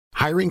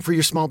Hiring for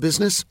your small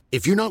business?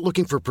 If you're not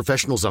looking for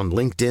professionals on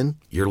LinkedIn,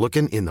 you're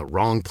looking in the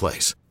wrong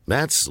place.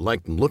 That's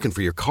like looking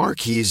for your car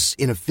keys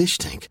in a fish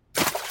tank.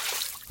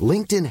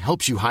 LinkedIn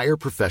helps you hire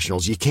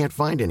professionals you can't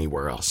find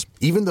anywhere else,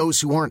 even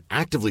those who aren't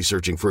actively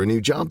searching for a new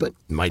job but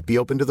might be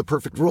open to the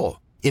perfect role.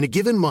 In a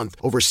given month,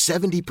 over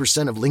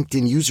 70% of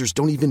LinkedIn users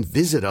don't even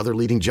visit other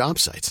leading job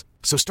sites.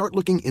 So start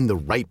looking in the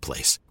right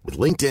place. With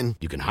LinkedIn,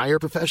 you can hire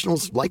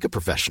professionals like a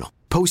professional.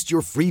 Post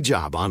your free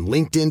job on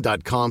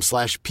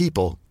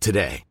linkedin.com/people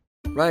today.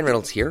 Ryan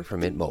Reynolds here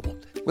from Mint Mobile.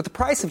 With the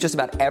price of just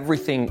about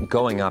everything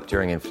going up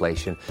during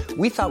inflation,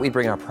 we thought we'd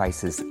bring our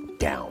prices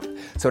down.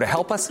 So to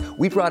help us,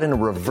 we brought in a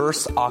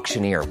reverse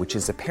auctioneer, which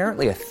is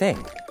apparently a thing.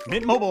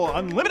 Mint Mobile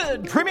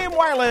Unlimited Premium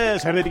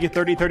Wireless. How to get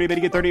 30, 30, bit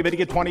to get 30, bit to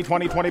get 20,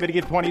 20, 20, bit to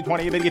get 20,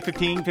 20, bit to get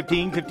 15,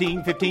 15,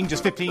 15, 15,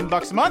 just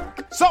 $15 a month?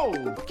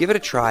 Sold! Give it a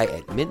try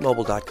at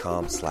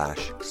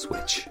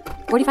mintmobile.com/switch.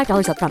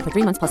 $45 up front for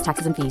 3 months plus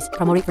taxes and fees.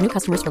 Promo rate for new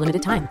customers for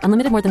limited time.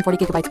 Unlimited more than 40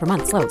 gigabytes per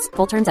month. Slows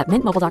full terms at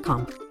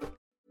mintmobile.com.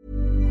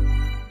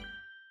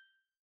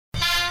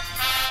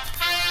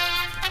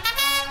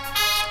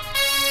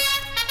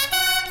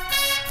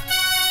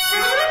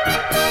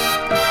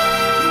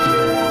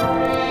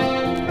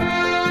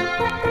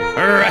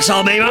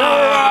 WrestleMP!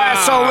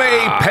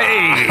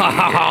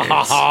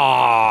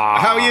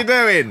 How are you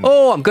doing?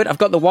 Oh, I'm good. I've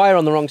got the wire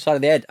on the wrong side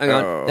of the head. Hang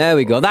on. There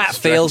we go. That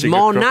feels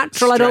more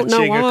natural. I don't know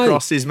why. Stretching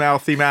across his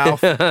mouthy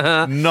mouth.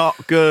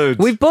 Not good.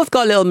 We've both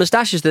got little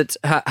moustaches that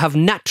have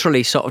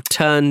naturally sort of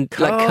turned,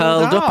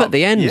 curled up at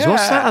the ends. Yeah.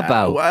 What's that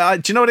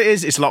about? Do you know what it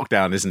is? It's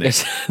lockdown, isn't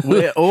it?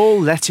 We're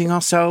all letting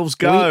ourselves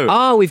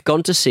go. We've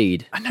gone to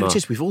seed. I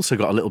noticed we've also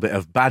got a little bit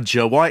of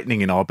badger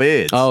whitening in our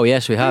beards. Oh,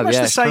 yes, we have. Pretty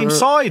much the same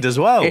side as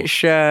well.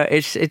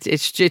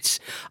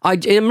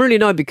 I'm really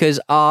annoyed because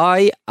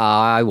I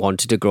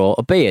wanted to grow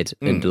a beard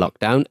in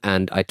lockdown,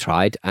 and I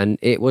tried, and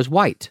it was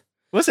white.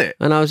 Was it?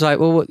 And I was like,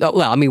 well,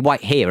 I mean,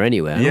 white hair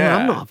anyway. Yeah.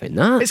 I'm not having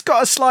that. It's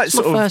got a slight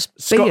sort of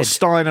Scott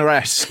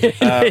Steiner-esque.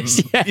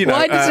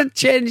 Why does it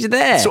change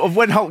there? Sort of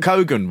when Hulk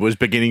Hogan was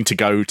beginning to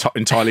go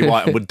entirely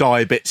white and would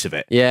dye bits of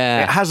it.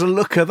 Yeah. It has a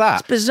look of that.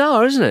 It's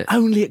bizarre, isn't it?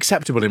 Only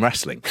acceptable in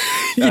wrestling.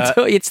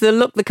 It's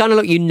the kind of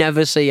look you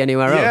never see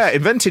anywhere else. Yeah,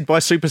 invented by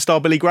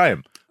superstar Billy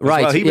Graham.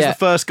 Right, well, he was the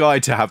first guy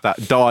to have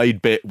that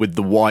dyed bit with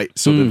the white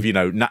sort of,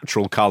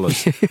 natural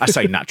colours. I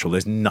say natural,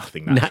 there's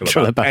nothing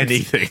natural about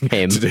anything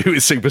him. to do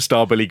with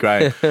superstar Billy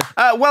Graham.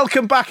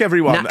 Welcome back,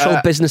 everyone.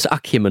 Natural business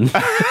acumen with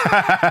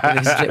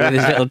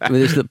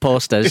his little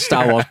poster,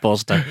 Star Wars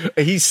poster.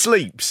 He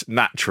sleeps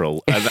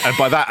natural, and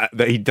by that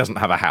he doesn't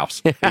have a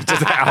house. He's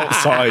just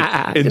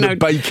outside in the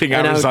baking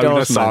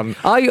Arizona sun.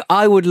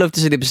 I would love to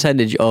see the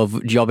percentage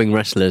of jobbing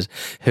wrestlers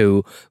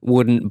who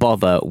wouldn't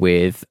bother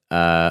with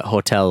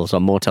hotels or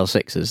Motel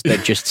 6s.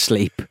 They'd just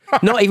sleep.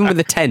 Not even with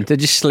a tent. They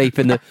just sleep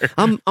in the...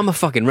 I'm a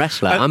fucking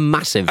wrestler. I'm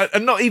massive.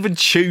 And not even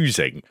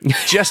choosing.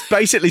 Just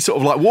basically sort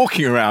of like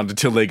walking around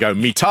until they go,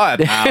 me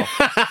tired now.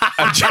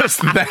 And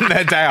just then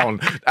they're down.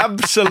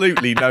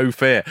 Absolutely no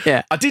fear.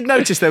 Yeah. I did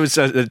notice there was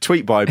a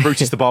tweet by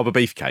Brutus the Barber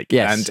Beefcake.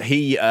 Yes. And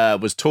he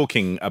was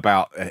talking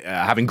about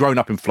having grown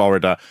up in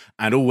Florida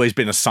and always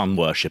been a sun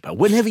worshipper.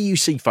 Whenever you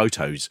see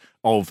photos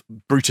of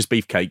Brutus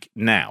Beefcake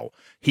now,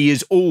 he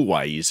is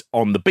always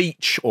on the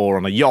beach or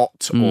on a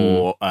yacht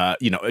or,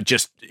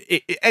 just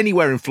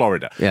anywhere in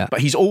Florida. Yeah.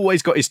 But he's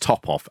always got his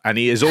top off and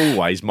he is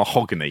always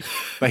mahogany.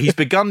 But he's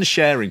begun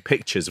sharing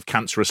pictures of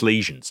cancerous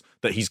lesions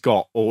that he's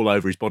got all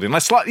over his body. And I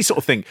slightly sort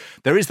of think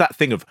there is that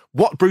thing of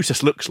what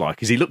Brutus looks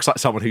like is he looks like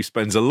someone who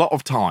spends a lot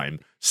of time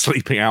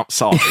sleeping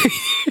outside.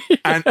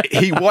 And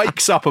he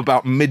wakes up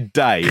about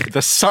midday.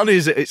 The sun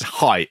is at its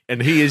height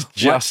and he is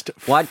just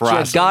What you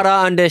frazzled. gotta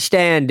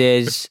understand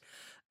is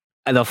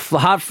the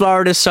hot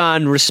Florida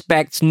sun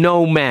respects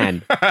no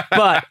man,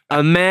 but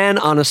a man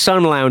on a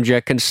sun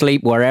lounger can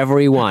sleep wherever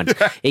he wants.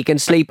 He can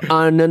sleep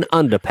on an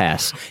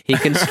underpass. He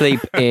can sleep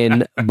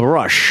in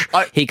brush.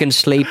 He can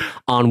sleep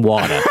on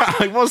water.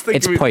 I was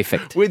thinking It's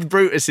perfect. With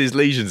Brutus's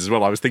lesions as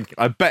well, I was thinking,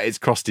 I bet it's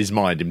crossed his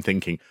mind, him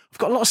thinking, I've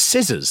got a lot of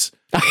scissors.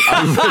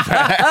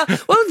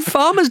 Well,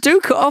 farmers do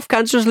cut off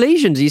cancerous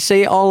lesions. You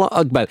see it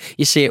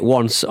you see it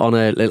once on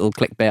a little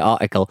clickbait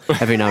article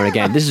every now and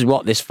again. This is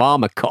what this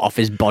farmer cut off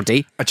his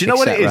body. Do you know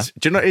what it is?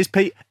 Do you know what it is,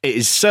 Pete? It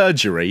is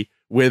surgery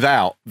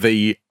without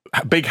the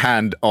big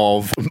hand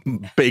of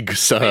Big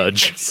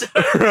Surge.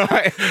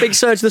 Right? Big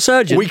Surge the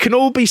surgeon. We can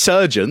all be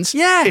surgeons.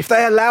 Yeah. If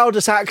they allowed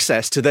us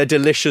access to their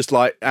delicious,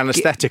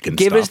 anaesthetic and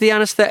Give stuff. us the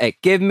anaesthetic.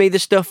 Give me the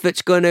stuff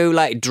that's going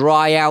to,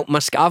 dry out my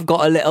skin. I've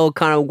got a little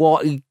kind of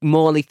warty,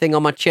 morely thing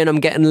on my chin. I'm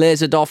getting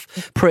lasered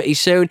off pretty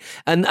soon.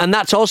 And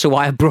that's also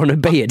why I've grown a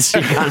beard, so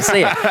you can't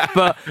see it.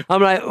 But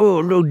I'm like,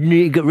 oh, no,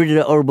 need to get rid of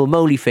that horrible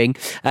moly thing.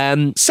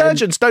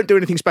 Surgeons don't do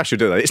anything special,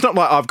 do they? It's not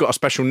like I've got a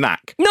special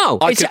knack. No.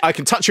 I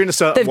can touch you in a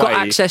certain They've way.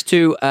 got access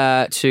to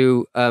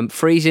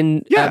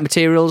freezing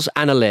materials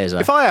and a laser.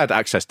 If I had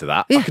access to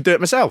that, I could do it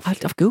myself. I've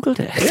Googled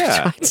it.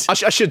 Yeah. Right.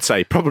 I should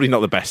say, probably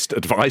not the best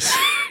advice.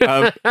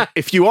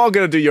 If you are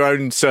going to do your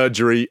own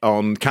surgery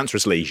on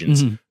cancerous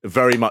lesions,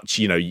 very much,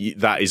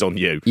 that is on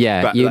you.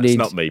 Yeah, that's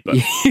not me. But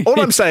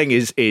all I'm saying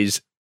is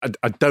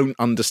I don't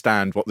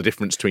understand what the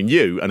difference between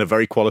you and a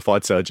very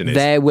qualified surgeon is.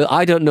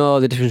 I don't know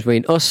the difference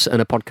between us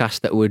and a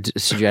podcast that would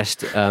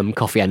suggest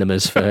coffee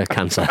enemas for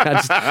cancer.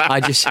 I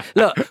just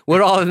look,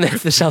 we're all in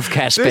the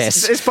self-care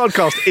space. This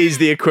podcast is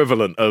the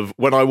equivalent of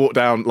when I walk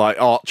down like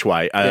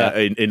Archway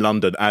in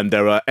London, and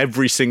there are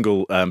every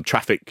single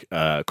traffic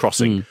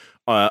crossing.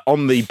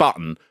 On the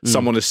button,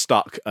 someone has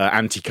stuck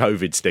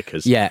anti-COVID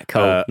stickers. Yeah,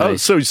 cool. Nice. Oh,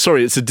 so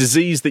sorry, it's a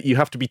disease that you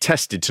have to be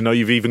tested to know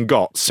you've even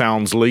got.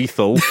 Sounds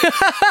lethal.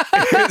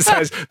 It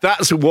says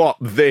that's what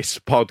this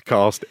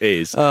podcast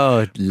is.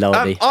 Oh,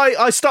 lordy.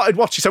 I started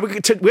watching, so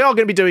we are going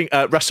to be doing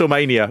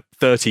WrestleMania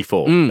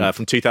 34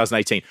 from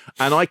 2018,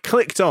 and I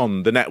clicked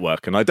on the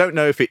network, and I don't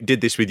know if it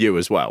did this with you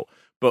as well,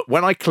 but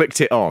when I clicked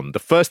it on, the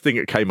first thing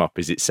that came up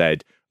is it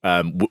said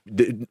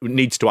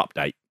needs to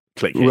update.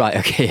 Click here. Right,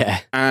 okay,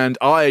 yeah. And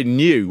I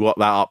knew what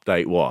that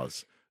update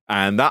was.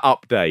 And that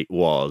update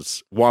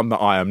was one that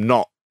I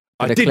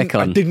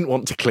didn't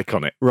want to click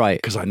on it. Right.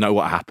 Because I know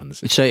what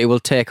happens. So it will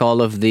take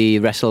all of the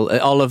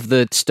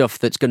stuff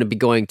that's going to be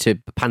going to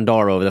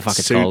Pandora, or the fuck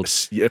it's called.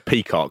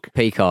 Peacock.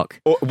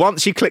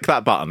 Once you click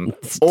that button,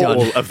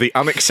 all of the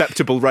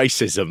unacceptable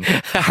racism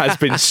has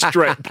been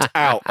stripped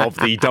out of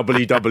the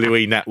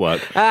WWE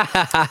network.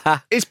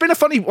 It's been a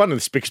funny one of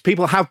this because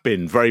people have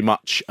been very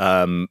much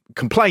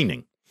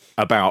complaining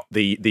about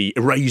the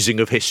erasing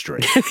of history.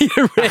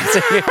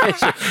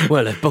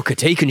 Well, if Booker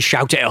T can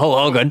shout it at Hulk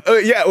Hogan,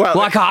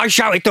 why can't I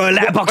shout it through a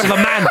letterbox of a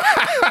man?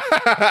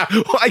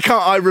 Why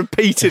can't I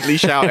repeatedly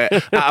shout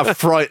it at a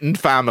frightened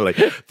family?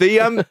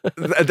 The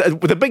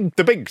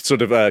big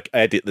sort of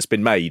edit that's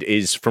been made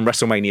is from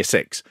WrestleMania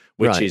 6,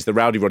 which is the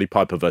Rowdy Roddy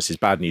Piper versus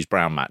Bad News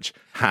Brown match.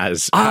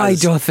 I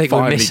don't think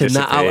we're missing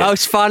that. Oh,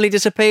 it's finally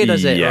disappeared,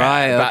 has it? Yeah,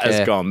 right, that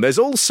has gone. There's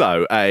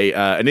also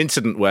an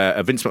incident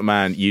where Vince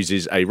McMahon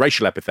uses a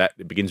racial epithet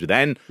that begins with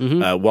N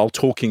while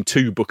talking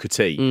to Booker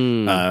T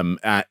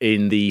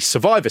in the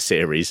Survivor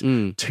Series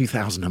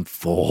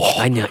 2004.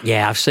 I know.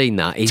 Yeah, I've seen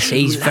that.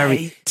 He's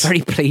very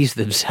pleased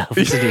with himself,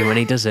 isn't he, when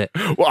he does it?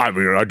 Well, I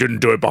mean, I didn't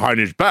do it behind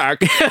his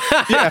back.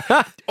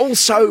 Yeah.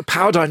 Also,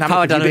 Power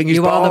Dynamic being his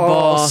boss. Are the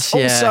boss.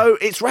 Yeah. Also,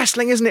 it's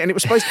wrestling, isn't it? And it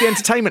was supposed to be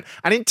entertainment.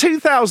 And in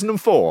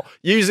 2004,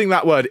 using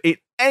that word in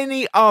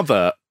any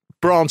other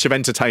branch of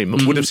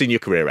entertainment would have seen your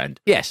career end.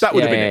 Yes. That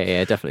would have been it.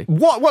 Yeah, definitely.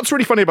 What's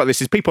really funny about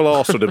this is people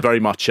are sort of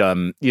very much,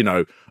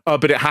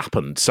 but it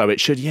happened, so it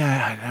should,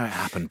 I know it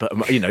happened, but,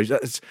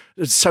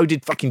 so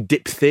did fucking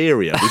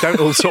diphtheria. We don't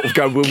all sort of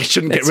go, well, we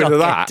shouldn't get rid of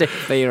that.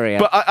 Diphtheria.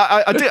 But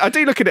I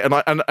do look at it,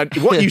 and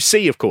what you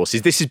see, of course,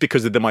 is this is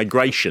because of the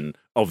migration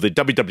of the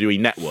WWE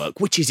network,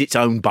 which is its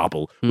own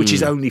bubble, which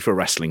is only for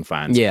wrestling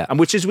fans. Yeah. And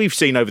which, as we've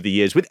seen over the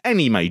years with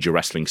any major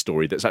wrestling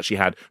story that's actually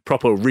had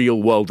proper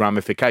real-world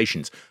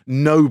ramifications,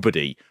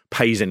 nobody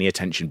pays any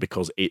attention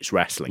because it's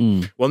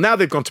wrestling. Well, now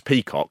they've gone to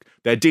Peacock.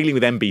 They're dealing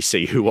with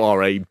NBC, who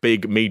are a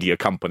big media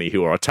company,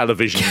 who are a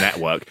television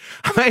network.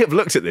 And they have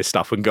looked at this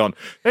stuff and gone,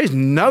 there's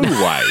no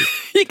way.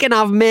 You can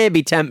have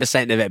maybe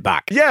 10% of it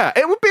back. Yeah,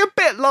 it would be a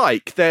bit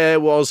like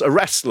there was a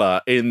wrestler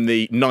in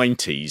the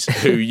 90s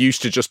who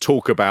used to just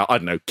talk about, I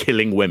don't know,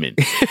 killing women.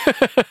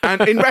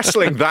 And in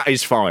wrestling, that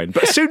is fine.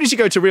 But as soon as you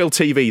go to real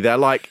TV, they're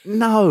like,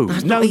 no.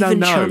 Not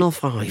even Channel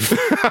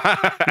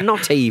 5.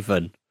 Not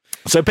even.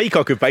 So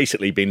Peacock have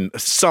basically been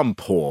some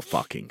poor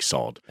fucking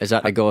sod. Is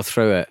that to go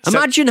through it?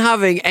 Imagine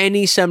having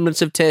any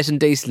semblance of taste and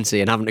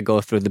decency and having to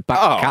go through the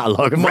back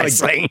catalogue of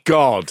wrestling. My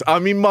God. I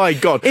mean, my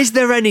God. Is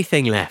there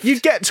anything left? You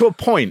get to a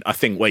point, I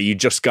think, where you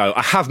just go,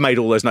 I have made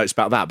all those notes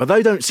about that, but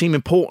they don't seem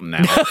important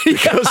now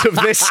because of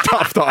this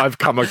stuff that I've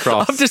come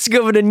across. I've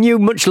discovered a new,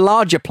 much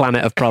larger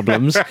planet of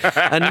problems,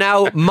 and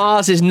now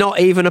Mars is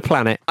not even a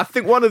planet. I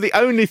think one of the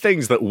only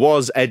things that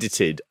was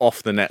edited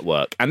off the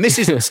network, and this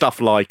isn't stuff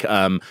like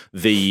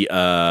the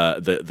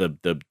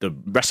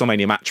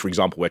WrestleMania match, for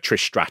example, where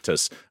Trish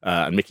Stratus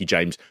and Mickie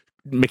James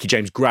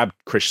grabbed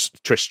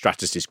Trish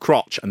Stratus's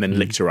crotch and then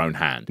licked her own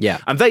hand. Yeah.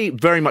 And they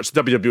very much,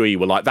 WWE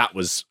were like, that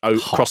was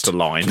crossed the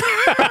line.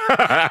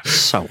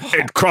 So hot.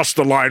 It crossed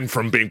the line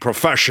from being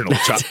professional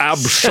to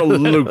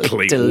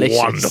absolutely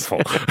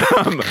wonderful.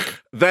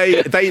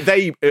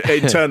 They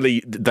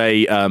internally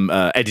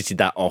edited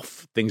that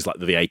off things like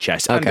the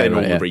VHS and then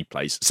all the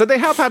replays. So they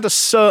have had a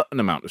certain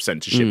amount of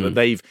censorship that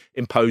they've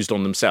imposed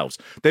on themselves.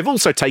 They've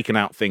also taken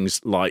out things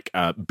like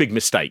big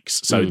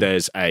mistakes. So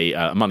there's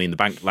a Money in the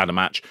Bank ladder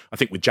match, I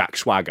think with Jack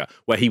Swagger,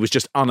 where he was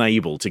just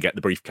unable to get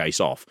the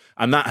briefcase off,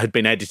 and that had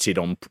been edited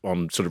on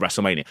sort of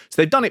WrestleMania.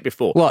 So they've done it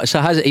before. What?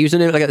 So he was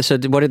in it like, so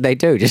what did they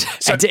do?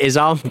 Just edit his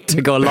arm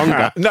to go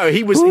longer? No,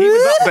 he was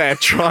up there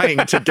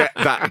trying to get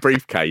that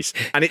briefcase,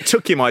 and it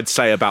took him, I'd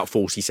say, about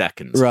 40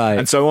 seconds. Right.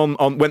 And so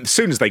as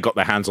soon as they got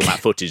their hands on that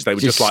footage, they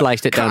were just like,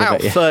 sliced it down cut a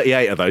out bit,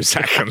 38 of those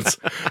seconds.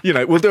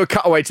 We'll do a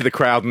cutaway to the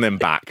crowd and then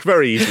back.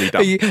 Very easily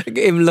done.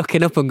 Him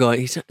looking up and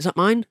going, is that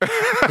mine?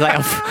 Like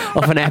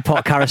off an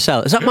airport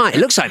carousel. Is that mine? It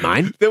looks like get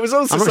mine. There was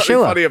also I'm not something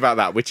sure. funny about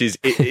that, which is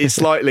it's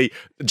slightly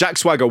Jack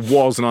Swagger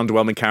was an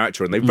underwhelming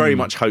character, and they very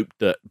much hoped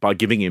that by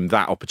giving him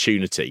that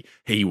opportunity,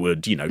 he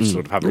would,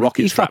 sort of have a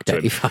rocket He strapped fucked to it,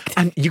 him. he fucked it.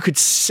 And you could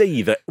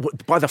see that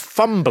by the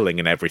fumbling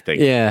and everything,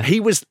 Yeah. he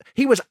was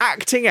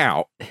acting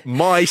out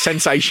my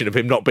sensation of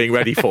him not being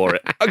ready for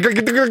it.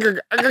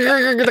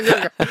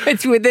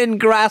 It's within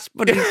grasp,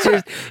 but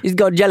he's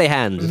got jelly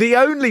hands. The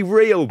only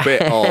real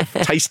bit of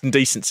Taste and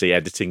Decency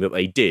editing that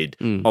they did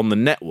on the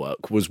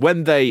network was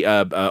when they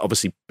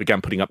obviously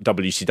began putting up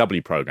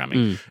WCW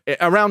programming.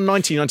 Around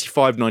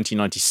 1995,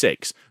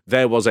 1996,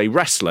 there was a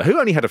wrestler who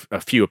only had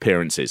a few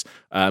appearances,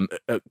 a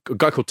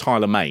guy called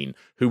Tyler Main,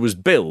 who was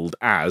billed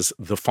as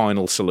the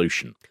Final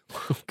Solution.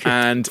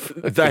 And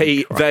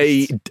they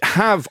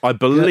have, I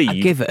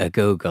believe... Give it a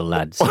Google,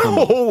 lads.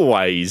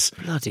 always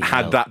Bloody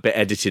had hell. that bit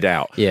edited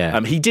out. Yeah.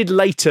 He did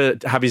later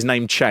have his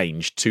name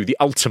changed to the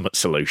Ultimate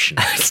Solution.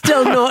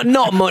 Still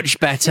not much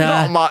better.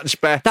 Not much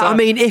better.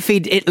 If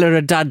Hitler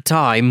had had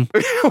time,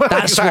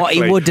 that's what he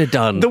exactly. would have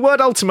done. The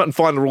word ultimate and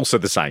final are also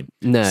the same.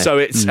 No. So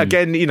it's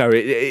again,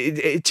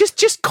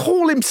 just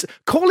call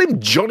him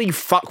Johnny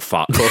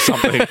Fuckfuck or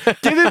something.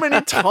 Give him an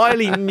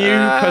entirely new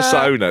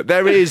persona.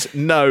 There is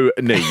no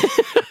need.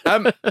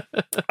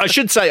 I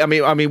should say, I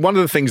mean, one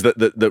of the things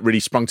that really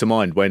sprung to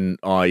mind when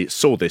I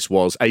saw this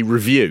was a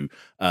review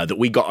that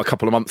we got a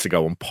couple of months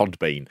ago on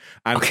Podbean,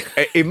 and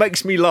it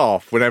makes me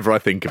laugh whenever I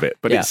think of it.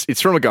 But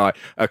it's from a guy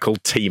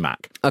called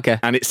T-Mac. Okay.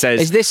 And it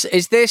says,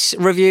 Is this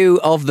review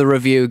of the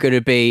review going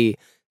to be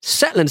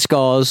settling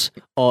scores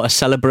or a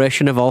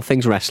celebration of all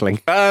things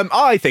wrestling?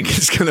 I think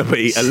it's going to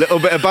be a little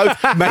bit of both,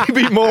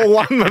 maybe more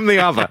one than the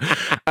other.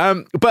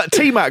 But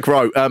T-Mac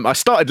wrote, I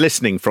started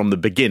listening from the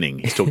beginning.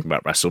 He's talking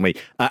about WrestleMe,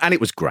 and it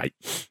was great.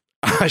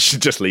 I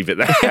should just leave it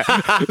there.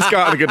 Let's go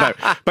out on a good note.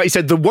 But he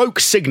said, the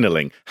woke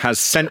signalling has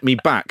sent me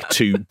back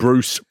to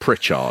Bruce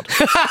Pritchard.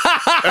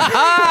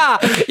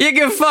 You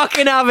can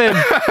fucking have him.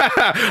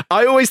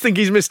 I always think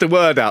he's missed a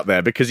word out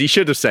there because he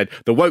should have said,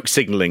 the woke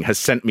signalling has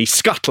sent me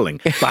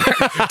scuttling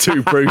back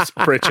to Bruce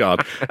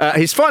Pritchard.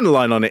 His final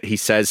line on it, he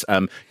says,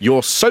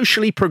 your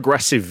socially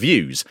progressive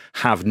views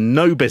have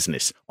no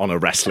business on a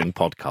wrestling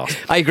podcast.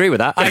 I agree with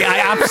that. I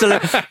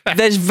absolutely.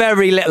 There's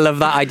very little of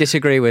that I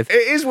disagree with.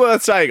 It is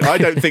worth saying, I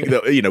don't think that,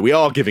 we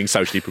are giving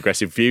socially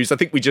progressive views. I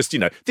think we just,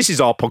 this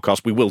is our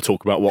podcast. We will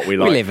talk about what we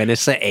like. We live in a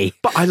city.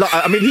 But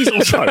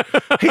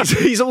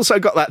he's also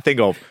got that thing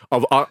of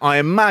I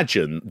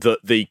imagine that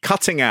the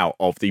cutting out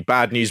of the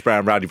Bad News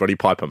Brown Rowdy Roddy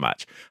Piper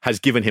match has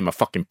given him a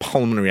fucking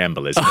pulmonary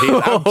embolism.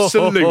 He's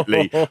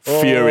absolutely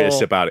furious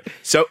about it.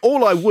 So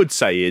all I would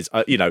say is,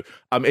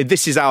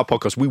 this is our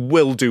podcast. We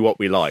will do what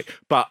we like,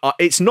 but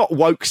it's not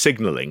woke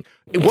signalling.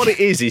 What it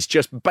is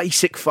just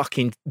basic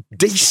fucking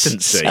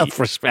decency,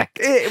 Self-respect.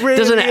 It really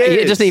doesn't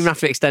is. It doesn't even have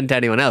to extend to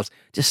anyone else.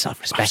 Just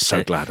self-respect. I'm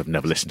so glad I've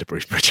never listened to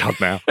Bruce Pritchard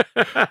now.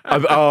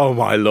 Oh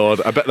my lord!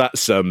 I bet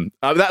that's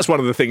one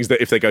of the things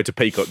that if they go to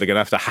Peacock, they're going to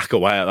have to hack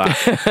away at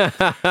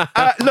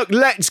that. Look,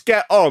 let's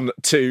get on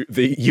to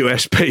the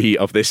USP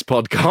of this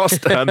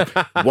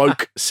podcast: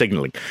 woke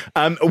signalling.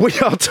 We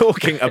are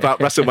talking about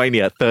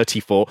WrestleMania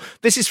 34.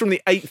 This is from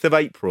the 8th of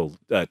April,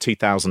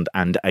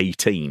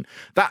 2018.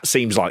 That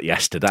seems like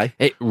yesterday.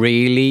 It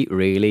really,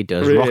 really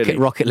does. Really?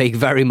 Rocket League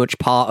very much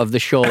part of the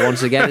show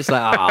once again. It's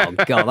like, oh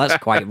god, that's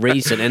quite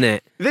recent, isn't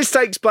it? This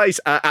takes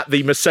place at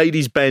the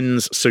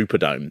Mercedes-Benz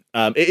Superdome.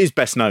 It is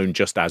best known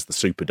just as the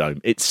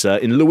Superdome. It's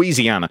in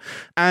Louisiana.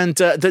 And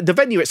the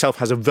venue itself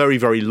has a very,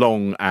 very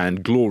long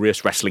and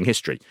glorious wrestling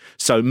history.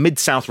 So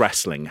Mid-South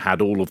Wrestling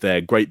had all of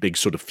their great big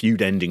sort of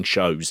feud-ending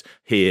shows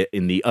here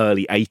in the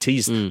early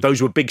 80s.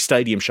 Those were big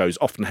stadium shows,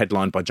 often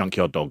headlined by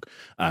Junkyard Dog.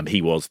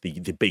 He was the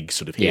big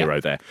sort of hero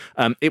there.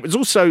 It was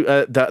also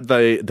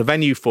the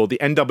venue for the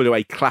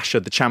NWA Clash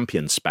of the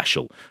Champions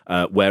special,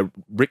 where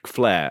Ric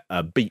Flair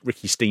beat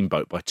Ricky Steamboat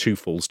by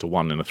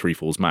 2-1 in a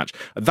 3-falls match.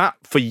 That,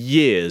 for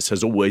years,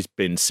 has always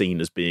been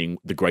seen as being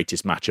the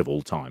greatest match of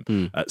all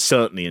time.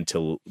 Certainly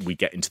until we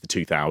get into the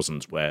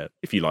 2000s, where,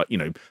 if you like,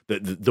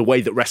 the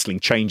way that wrestling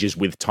changes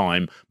with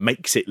time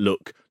makes it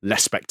look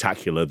less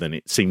spectacular than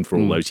it seemed for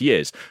all those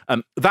years.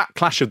 That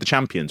Clash of the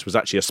Champions was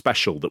actually a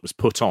special that was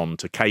put on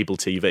to cable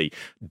TV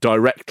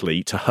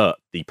directly to hurt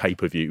the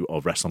pay-per-view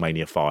of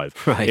WrestleMania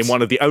 5. Right. In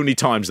one of the only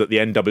times that the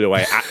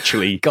NWA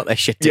actually got their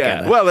shit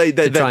together. Yeah, well, they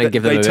try and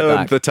give them a bit turned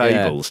back. the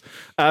tables.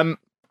 Yeah.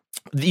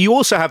 You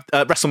also have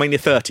WrestleMania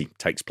 30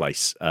 takes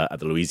place at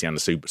the Louisiana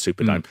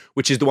Superdome,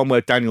 which is the one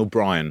where Daniel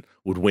Bryan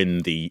would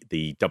win the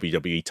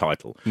WWE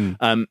title.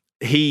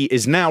 He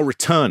is now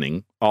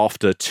returning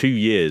after 2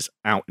 years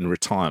out in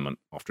retirement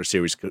after a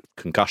series of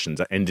concussions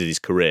that ended his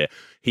career.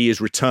 He is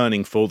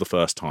returning for the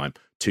first time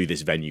to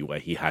this venue where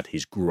he had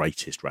his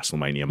greatest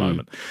WrestleMania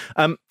moment.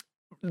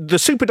 The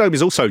Superdome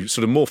is also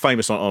sort of more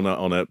famous on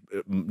a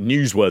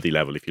newsworthy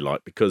level, if you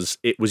like, because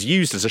it was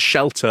used as a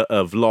shelter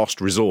of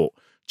last resort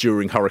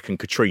during Hurricane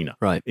Katrina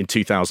in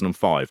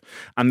 2005.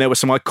 And there were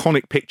some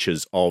iconic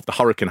pictures of the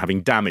hurricane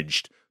having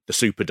damaged the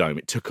Superdome.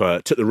 It took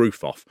the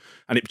roof off,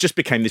 and it just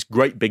became this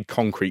great big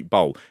concrete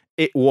bowl.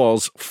 it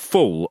was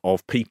full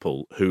of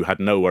people who had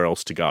nowhere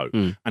else to go.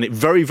 And it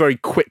very, very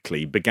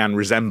quickly began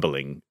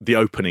resembling the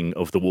opening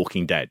of The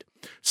Walking Dead.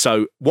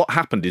 So what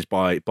happened is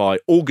by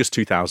August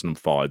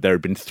 2005, there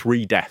had been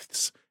 3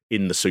 deaths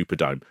in the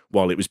Superdome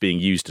while it was being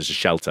used as a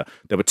shelter.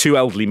 There were 2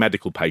 elderly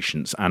medical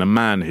patients and a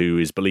man who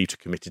is believed to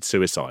have committed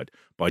suicide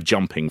by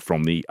jumping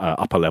from the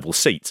upper level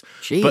seats.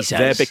 Jesus. But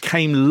there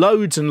became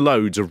loads and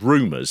loads of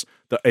rumours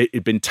that it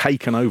had been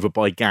taken over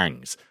by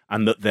gangs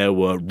and that there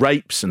were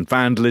rapes and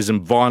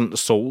vandalism, violent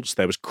assaults,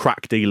 there was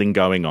crack dealing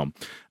going on.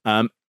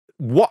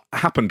 What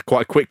happened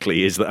quite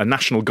quickly is that a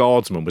National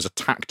Guardsman was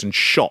attacked and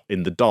shot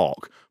in the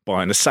dark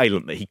by an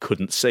assailant that he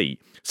couldn't see.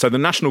 So the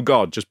National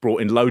Guard just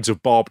brought in loads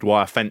of barbed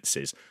wire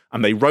fences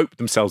and they roped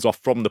themselves off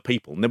from the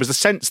people. And there was a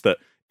sense that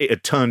it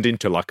had turned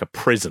into like a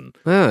prison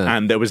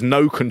and there was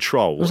no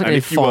control. It was like and an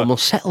informal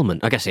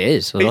settlement. I guess it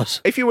is.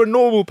 If you were a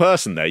normal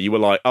person there, you were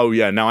like, oh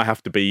yeah, now I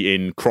have to be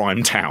in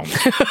Crime Town.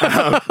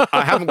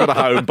 I haven't got a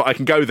home, but I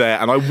can go there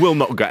and I will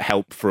not get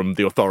help from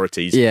the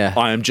authorities. Yeah.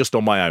 I am just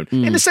on my own.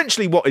 In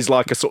essentially what is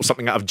like a sort of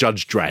something out of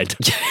Judge Dredd.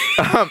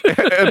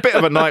 A bit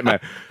of a nightmare.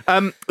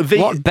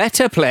 What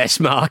better place,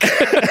 Mark?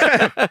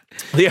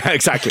 Yeah,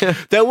 exactly.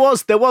 There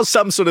was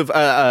some sort of,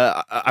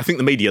 I think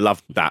the media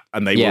loved that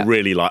and they were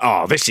really like,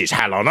 oh, this is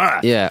hell on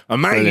earth. Yeah.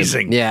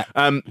 Amazing. Brilliant.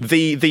 Yeah.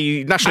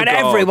 The National And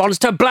Guard... everyone's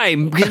to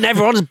blame because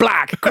everyone's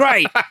black.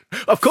 Great.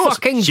 Of course.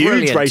 Fucking huge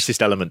brilliant.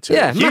 racist element to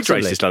it. Huge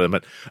massively. racist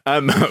element.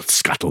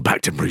 Scuttle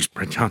back to Bruce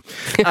Bridger.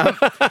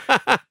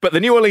 But the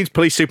New Orleans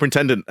police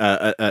superintendent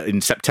in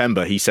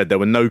September, he said there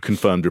were no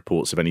confirmed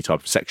reports of any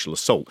type of sexual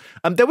assault.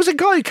 There was a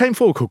guy who came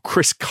forward called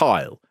Chris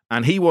Kyle,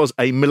 and he was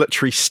a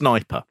military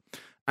sniper.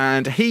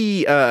 And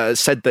he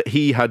said that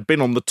he had been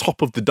on the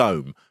top of the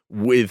dome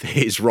with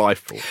his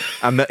rifle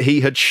and that he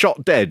had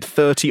shot dead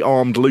 30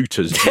 armed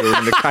looters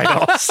during the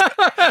chaos.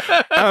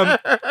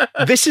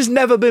 This has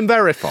never been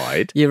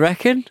verified. You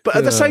reckon? But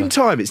at the same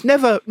time, it's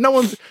never, no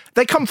one,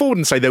 they come forward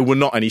and say there were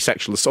not any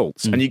sexual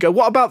assaults. And you go,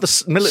 what about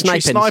the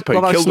military sniper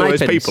who killed all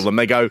those people? And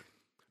they go,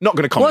 not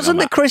going to comment on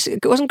that.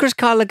 Wasn't Chris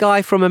Kyle a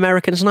guy from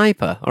American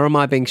Sniper? Or am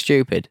I being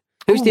stupid?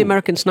 Who's the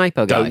American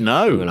Sniper guy? Don't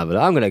know.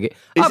 I'm going to get.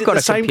 I've got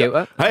a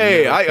computer.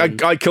 Hey,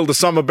 I killed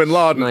Osama bin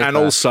Laden and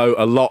also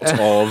a lot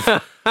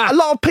of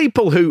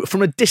people who,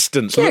 from a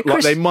distance, look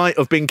like they might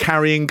have been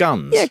carrying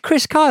guns. Yeah,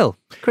 Chris Kyle.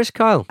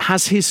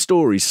 Has his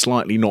story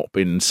slightly not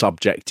been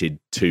subjected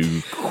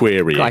to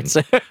querying? I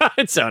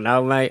don't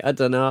know, mate. I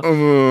don't know.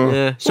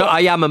 Yeah. So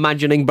I am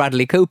imagining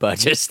Bradley Cooper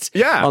just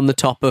on the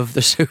top of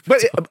the Super.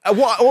 But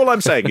all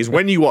I'm saying is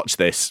when you watch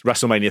this,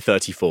 WrestleMania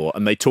 34,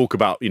 and they talk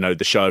about,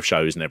 the show of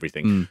shows and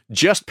everything,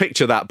 just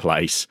picture that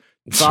place.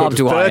 Barbed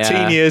wire.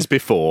 13 years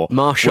before,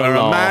 martial where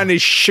law. a man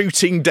is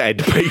shooting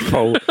dead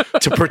people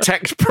to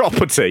protect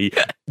property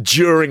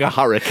during a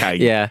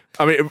hurricane. Yeah.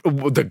 I mean,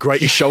 the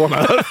greatest show on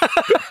earth.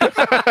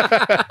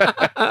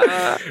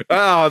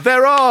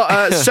 There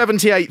are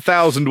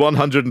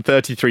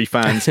 78,133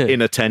 fans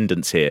in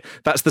attendance here.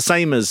 That's the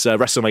same as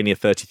WrestleMania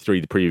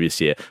 33 the previous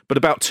year, but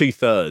about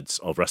 2/3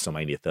 of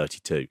WrestleMania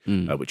 32,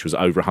 which was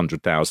over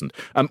 100,000.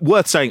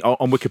 Worth saying,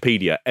 on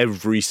Wikipedia,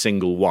 every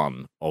single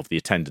one of the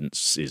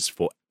attendances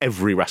for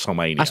every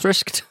WrestleMania.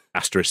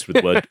 Asterisk with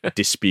the word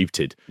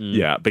disputed.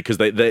 Yeah, because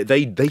they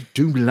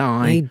do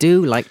lie. They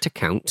do like to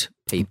count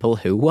people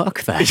who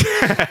work there.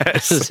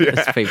 Yes,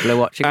 as people are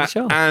watching the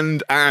show.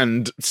 And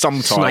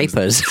sometimes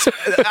snipers.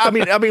 I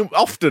mean,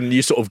 often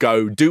you sort of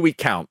go, do we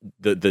count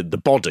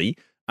the body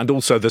and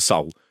also the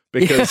soul?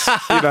 Because,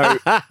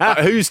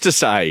 who's to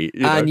say?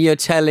 And you're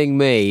telling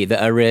me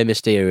that a Rey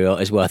Mysterio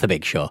is worth a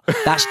Big Show.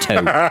 That's 2.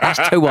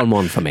 That's 2 on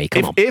 1 for me.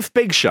 Come on. If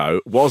Big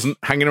Show wasn't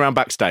hanging around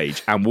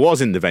backstage and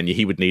was in the venue,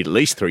 he would need at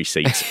least 3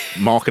 seats.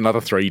 Mark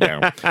another 3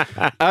 down.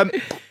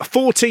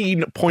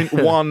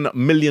 $14.1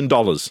 million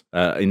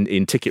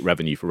in ticket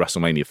revenue for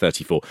WrestleMania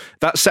 34.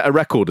 That set a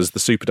record as the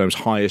Superdome's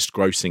highest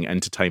grossing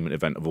entertainment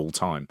event of all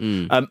time.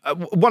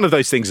 One of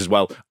those things as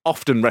well,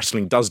 often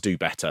wrestling does do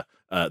better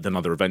than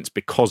other events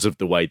because of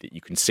the way that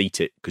you can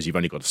seat it, because you've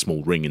only got a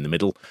small ring in the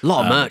middle. A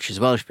lot of merch as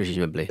well,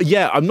 presumably.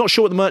 Yeah, I'm not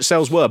sure what the merch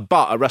sales were,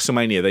 but at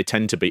WrestleMania they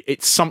tend to be.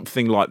 It's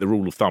something like the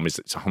rule of thumb is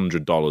it's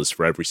 $100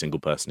 for every single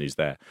person who's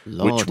there,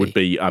 Lordy. Which would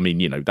be,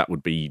 that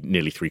would be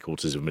nearly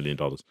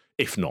 $750,000,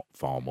 if not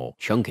far more.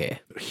 Chunky.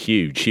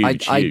 Huge.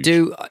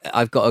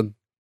 I've got a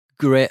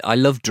great. I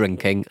love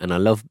drinking and I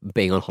love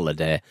being on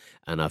holiday.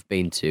 And I've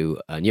been to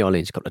New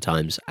Orleans a couple of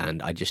times,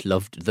 and I just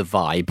loved the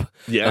vibe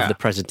of the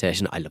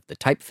presentation. I loved the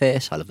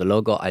typeface, I loved the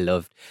logo, I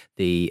loved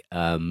the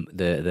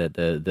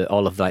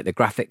all of like the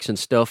graphics and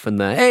stuff, and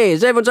the hey,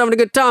 is everyone's having a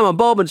good time on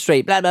Bourbon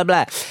Street? Blah blah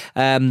blah.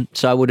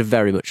 So I would have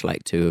very much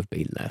liked to have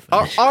been there.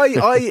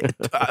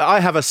 I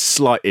have a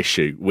slight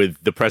issue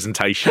with the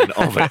presentation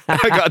of it.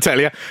 I got to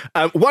tell you,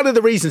 one of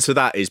the reasons for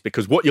that is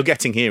because what you're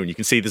getting here, and you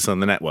can see this on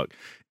the network,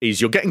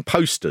 is you're getting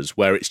posters shows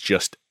where it's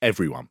just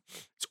everyone.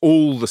 It's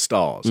all the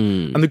stars.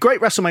 And the great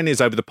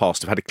WrestleManias over the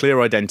past have had a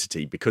clear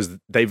identity because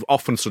they've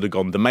often sort of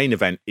gone, the main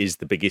event is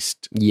the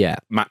biggest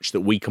match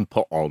that we can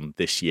put on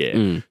this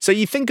year. So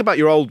you think about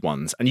your old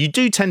ones, and you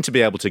do tend to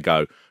be able to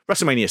go,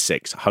 WrestleMania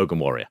 6, Hogan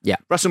Warrior.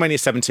 WrestleMania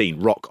 17,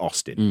 Rock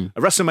Austin.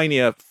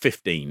 WrestleMania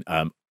 15,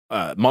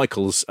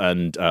 Michaels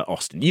and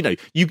Austin. You know,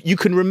 you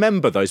can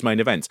remember those main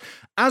events.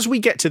 As we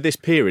get to this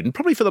period, and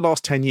probably for the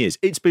last 10 years,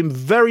 it's been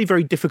very,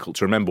 very difficult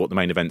to remember what the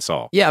main events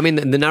are. Yeah, I mean,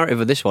 the narrative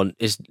of this one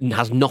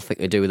has nothing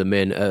to do with the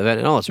main event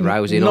at all. It's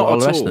Rousey and all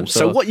the rest of them.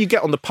 So what you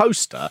get on the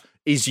poster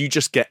is you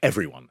just get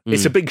everyone.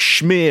 It's a big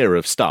smear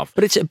of stuff.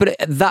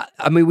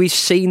 We've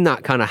seen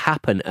that kind of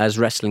happen as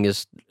wrestling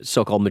has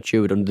so-called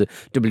matured under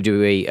the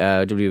WWE,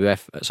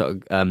 WWF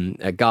sort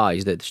of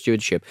guys, the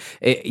stewardship.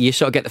 You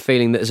sort of get the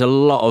feeling that there's a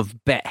lot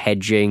of bet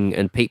hedging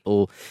and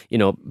people,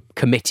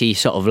 committee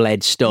sort of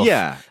led stuff.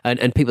 Yeah.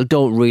 And people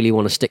don't really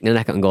want to stick their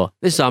neck out and go,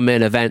 this is our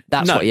main event,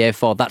 that's what you're here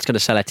for, that's going to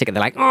sell a ticket.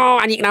 They're like, oh,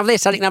 and you can have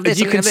this, and you can have this.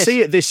 You can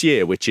see it this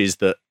year, which is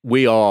that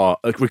we are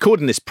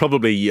recording this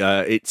probably,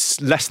 it's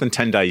less than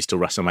 10 days till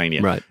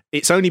WrestleMania. Right.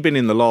 It's only been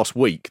in the last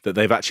week that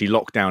they've actually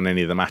locked down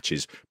any of the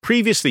matches.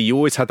 Previously, you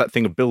always had that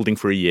thing of building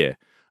for a year.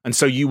 And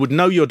so you would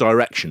know your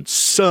direction,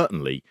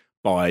 certainly,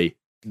 by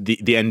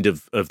the end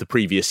of the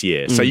previous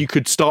year. So you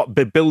could start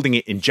building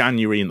it in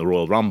January in the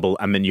Royal Rumble,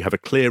 and then you have a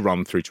clear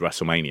run through to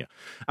WrestleMania.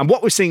 And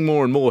what we're seeing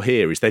more and more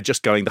here is they're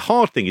just going, the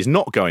hard thing is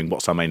not going,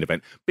 what's our main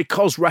event?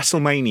 Because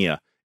WrestleMania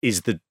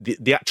is the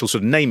actual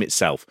sort of name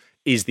itself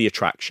is the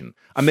attraction.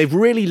 And they've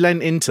really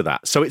lent into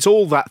that. So it's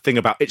all that thing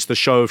about it's the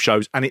show of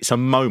shows and it's a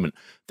moment.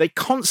 They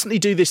constantly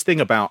do this thing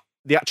about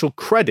the actual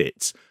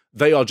credits.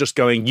 They are just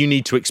going, you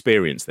need to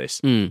experience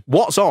this.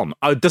 What's on?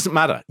 Oh, it doesn't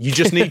matter. You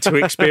just need to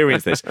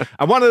experience this.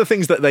 And one of the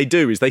things that they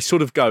do is they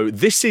sort of go,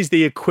 this is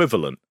the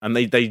equivalent. And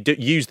they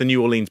use the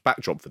New Orleans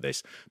backdrop for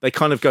this. They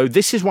kind of go,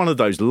 this is one of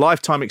those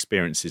lifetime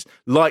experiences.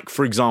 Like,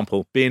 for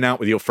example, being out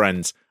with your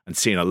friends and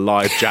seeing a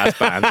live jazz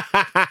band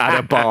at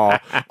a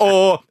bar.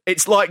 Or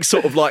it's like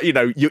sort of like,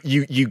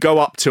 you go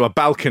up to a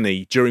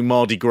balcony during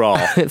Mardi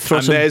Gras. Throw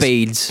and some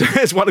beads.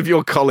 There's one of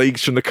your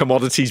colleagues from the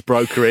commodities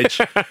brokerage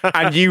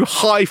and you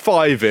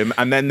high-five him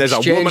and then there's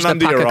Exchange a woman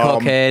under your arm.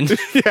 Cocaine.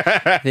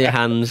 Your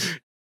hands.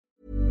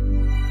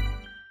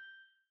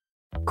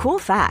 Cool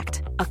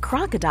fact, a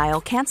crocodile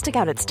can't stick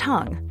out its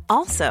tongue.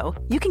 Also,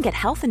 you can get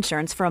health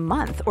insurance for a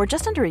month or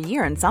just under a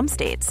year in some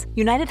states.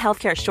 United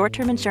Healthcare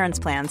short-term insurance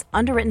plans,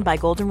 underwritten by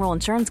Golden Rule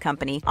Insurance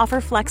Company, offer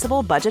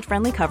flexible,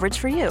 budget-friendly coverage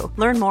for you.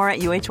 Learn more at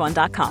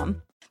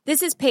uh1.com.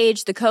 This is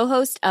Paige, the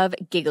co-host of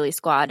Giggly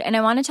Squad, and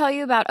I want to tell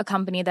you about a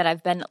company that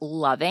I've been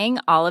loving,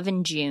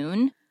 Olive &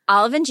 June.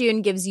 Olive &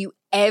 June gives you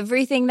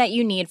everything that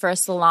you need for a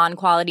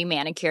salon-quality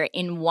manicure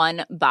in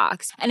one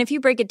box. And if you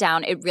break it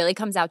down, it really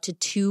comes out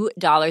to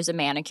 $2 a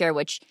manicure,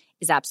 which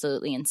is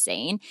absolutely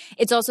insane.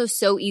 It's also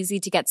so easy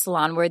to get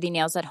salon-worthy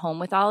nails at home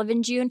with Olive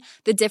 & June.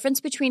 The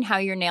difference between how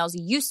your nails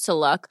used to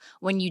look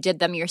when you did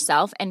them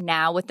yourself and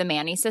now with the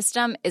Mani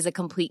system is a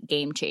complete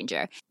game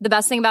changer. The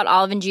best thing about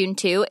Olive & June,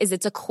 too, is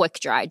it's a quick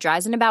dry.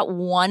 Dries in about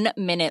 1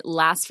 minute,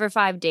 lasts for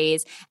 5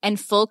 days, and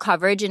full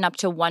coverage in up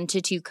to 1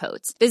 to 2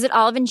 coats. Visit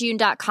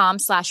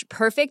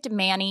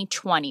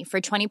oliveandjune.com/perfectmani20 for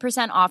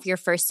 20% off your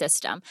first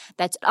system.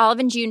 That's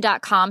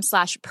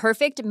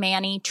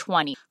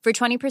oliveandjune.com/perfectmani20 for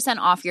 20%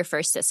 off your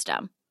first system.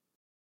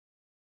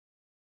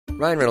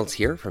 Ryan Reynolds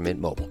here from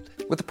Mint Mobile.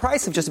 With the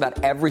price of just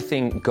about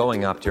everything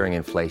going up during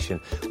inflation,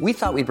 we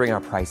thought we'd bring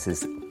our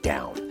prices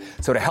down.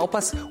 So to help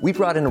us, we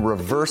brought in a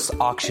reverse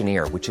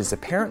auctioneer, which is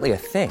apparently a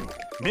thing.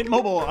 Mint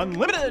Mobile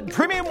Unlimited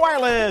Premium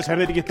Wireless. How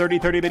to get 30,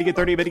 30, bit to get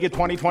 30, bit to get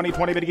 20, 20,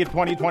 20, bit to get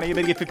 20, 20,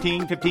 bit to get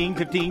 15, 15,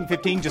 15,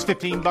 15, just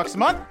 $15 a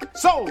month?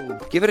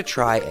 Sold! Give it a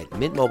try at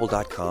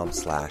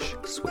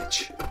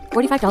mintmobile.com/switch.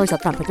 $45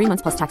 up front for 3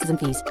 months plus taxes and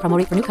fees. Promo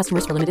rate for new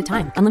customers for limited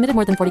time. Unlimited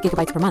more than 40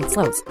 gigabytes per month.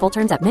 Slows full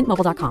terms at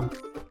mintmobile.com.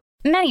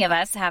 Many of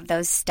us have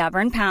those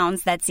stubborn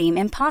pounds that seem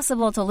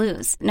impossible to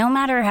lose, no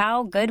matter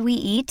how good we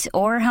eat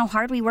or how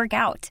hard we work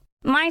out.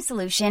 My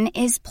solution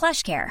is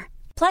PlushCare.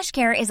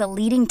 PlushCare is a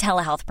leading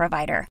telehealth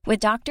provider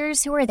with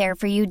doctors who are there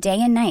for you day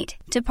and night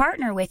to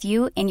partner with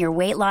you in your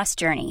weight loss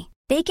journey.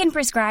 They can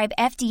prescribe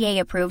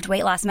FDA-approved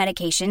weight loss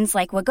medications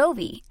like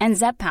Wegovy and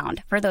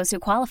Zepbound for those who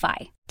qualify.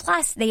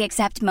 Plus, they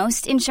accept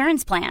most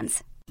insurance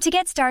plans. To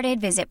get started,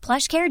 visit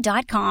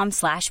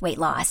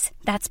plushcare.com/weightloss.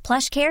 That's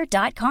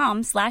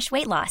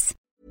plushcare.com/weightloss.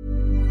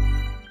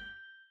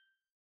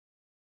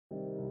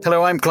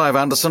 Hello, I'm Clive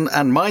Anderson,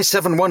 and My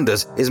 7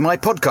 Wonders is my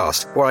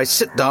podcast where I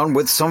sit down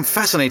with some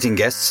fascinating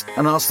guests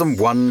and ask them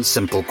one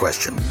simple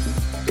question.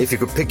 If you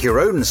could pick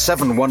your own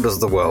 7 wonders of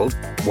the world,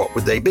 what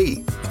would they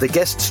be? The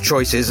guests'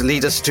 choices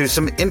lead us to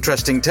some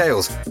interesting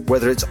tales,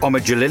 whether it's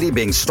Omid Jalili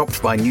being stopped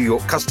by New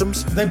York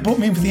Customs. They brought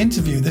me in for the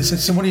interview. They said,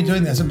 so what are you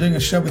doing there? So I'm doing a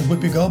show with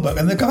Whoopi Goldberg.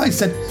 And the guy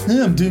said,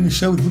 no, I'm doing a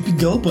show with Whoopi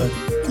Goldberg.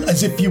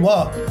 As if you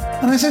are.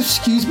 And I said,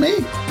 excuse me?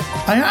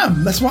 I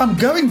am. That's why I'm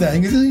going there.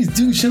 He's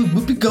doing a show with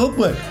Whoopi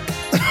Goldberg.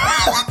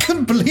 I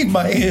couldn't believe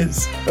my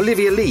ears.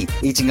 Olivia Lee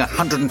eating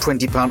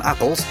 £120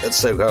 apples at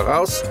Soho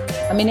House.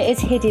 I mean, it is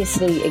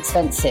hideously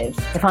expensive.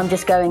 If I'm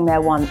just going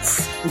there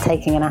once and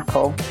taking an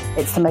apple,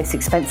 it's the most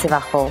expensive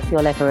apple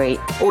you'll ever eat.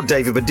 Or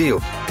David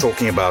Baddiel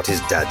talking about his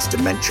dad's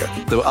dementia.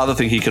 The other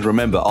thing he can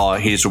remember are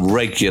his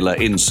regular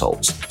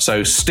insults.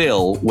 So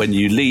still, when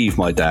you leave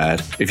my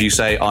dad, if you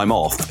say, I'm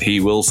off, he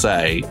will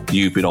say,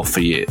 you've been off for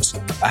years.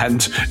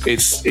 And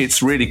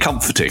it's really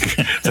comforting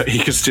that he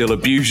can still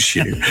abuse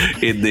you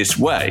in this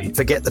way.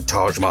 Forget the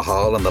Taj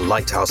Mahal and the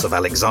Lighthouse of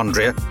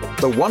Alexandria.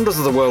 The wonders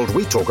of the world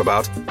we talk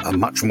about are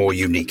much more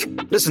unique.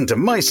 Listen to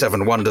My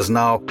 7 Wonders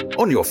now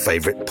on your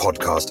favourite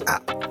podcast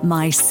app.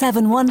 My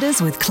 7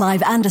 Wonders with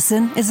Clive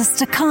Anderson is a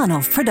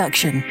Stakhanov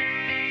production.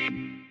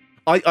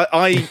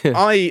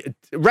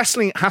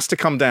 Wrestling has to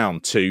come down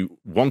to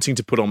wanting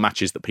to put on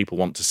matches that people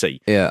want to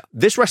see. Yeah.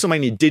 This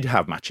WrestleMania did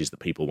have matches that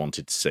people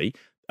wanted to see.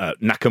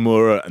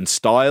 Nakamura and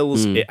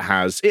Styles. It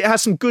has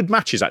some good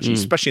matches, actually,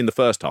 especially in the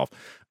first half.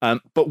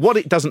 But what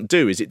it doesn't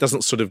do is it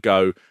doesn't sort of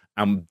go,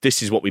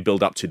 this is what we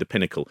build up to, the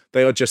pinnacle.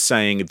 They are just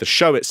saying the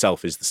show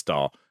itself is the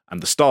star, and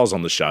the stars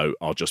on the show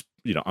are just,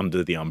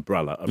 under the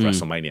umbrella of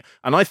WrestleMania.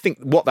 And I think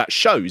what that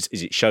shows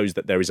is it shows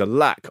that there is a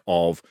lack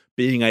of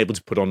being able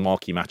to put on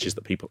marquee matches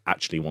that people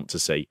actually want to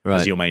see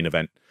as your main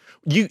event.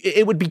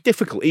 It would be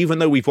difficult, even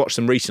though we've watched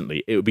them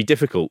recently, it would be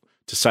difficult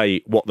to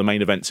say what the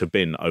main events have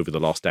been over the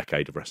last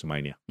decade of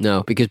WrestleMania.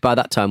 No, because by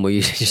that time we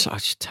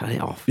just turn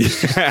it off.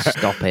 Just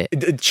stop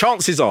it.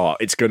 Chances are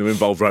it's going to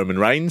involve Roman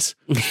Reigns,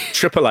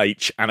 Triple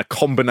H, and a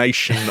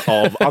combination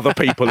of other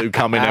people who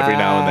come in every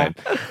now and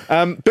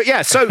then. But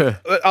yeah, so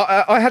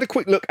I had a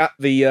quick look at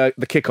the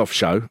kickoff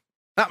show.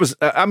 That was,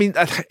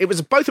 it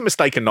was both a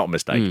mistake and not a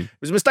mistake. It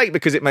was a mistake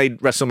because it made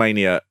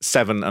WrestleMania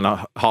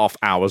 7.5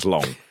 hours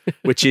long,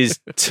 which is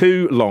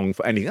too long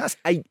for anything.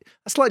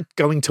 That's like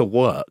going to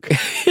work.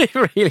 It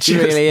really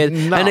is.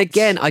 Nuts. And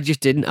again, I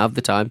just didn't have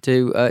the time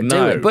to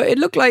do it. But it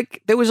looked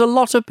like there was a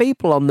lot of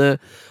people on the.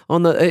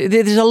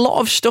 There's a lot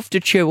of stuff to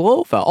chew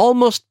over.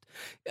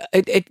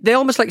 They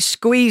almost like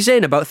squeeze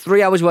in about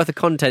 3 hours worth of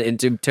content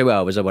into 2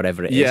 hours or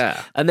whatever it is.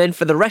 Yeah. And then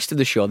for the rest of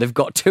the show, they've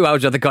got 2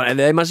 hours worth of content.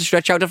 They must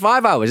stretch out to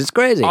 5 hours. It's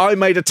crazy. I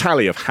made a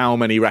tally of how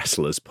many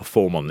wrestlers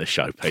perform on this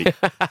show, Pete.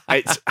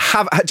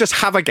 Just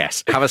have a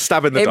guess. Have a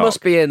stab in the dark. It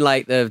must be in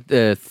like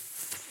the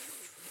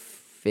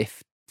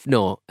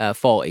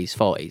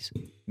 40s.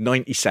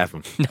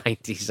 97.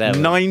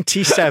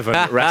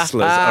 97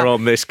 wrestlers are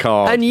on this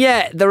card. And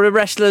yet, there are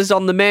wrestlers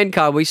on the main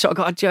card. We sort of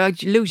got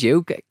to lose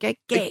you. Get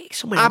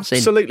someone else in.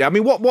 Absolutely. I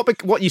mean,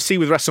 what you see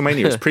with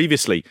WrestleMania is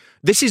previously,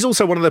 this is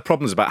also one of the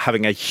problems about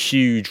having a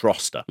huge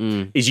roster,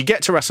 is you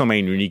get to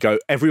WrestleMania and you go,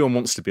 everyone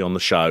wants to be on the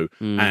show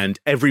and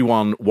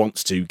everyone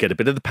wants to get a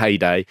bit of the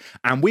payday,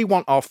 and we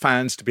want our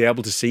fans to be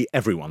able to see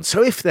everyone.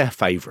 So if their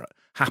favourite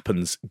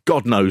happens,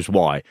 God knows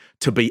why,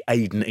 to be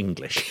Aiden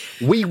English,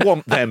 we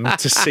want them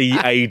to see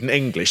Aiden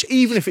English,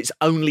 even if it's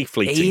only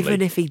fleetingly. Even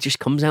if he just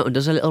comes out and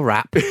does a little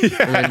rap and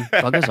then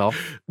buggers off.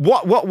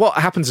 What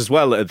happens as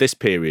well at this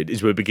period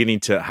is we're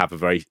beginning to have a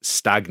very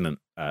stagnant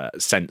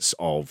sense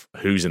of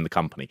who's in the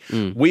company.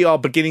 We are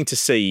beginning to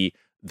see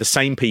the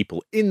same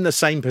people in the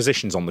same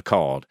positions on the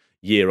card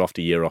year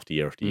after year after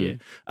year after year.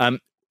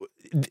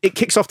 It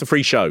kicks off the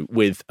free show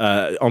with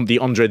on the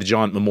Andre the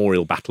Giant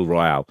Memorial Battle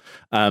Royale.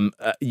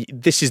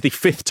 This is the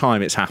 5th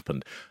time it's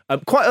happened.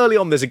 Quite early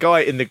on, there's a guy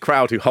in the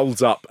crowd who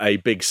holds up a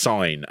big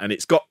sign and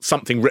it's got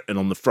something written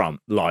on the front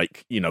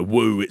like,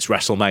 woo, it's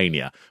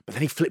WrestleMania. But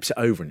then he flips it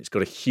over and it's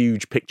got a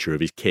huge picture of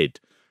his kid.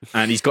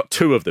 And he's got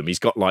 2 of them. He's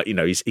got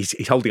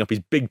he's holding up his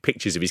big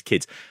pictures of his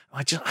kids.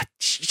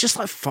 Just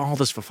like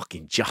fathers for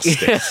fucking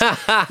justice.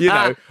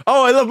 Oh,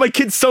 I love my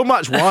kids so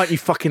much. Why aren't you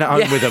fucking at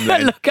home with them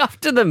then? Look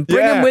after them.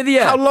 Bring them with you.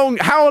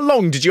 How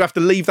long did you have to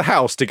leave the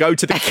house to go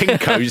to the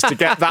Kinko's to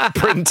get that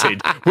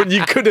printed when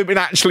you could have been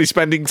actually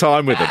spending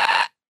time with them?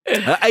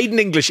 Aiden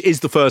English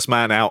is the first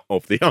man out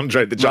of the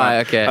Andre the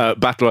Giant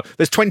battle.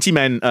 There's 20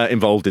 men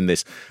involved in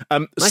this.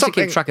 Nice to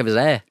keep track of his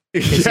hair.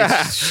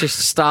 It's just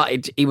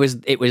started. It was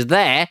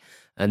there,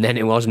 and then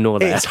it was not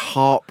there. It's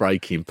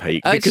heartbreaking,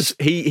 Pete, because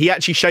he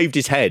actually shaved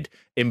his head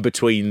in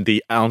between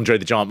the Andre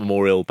the Giant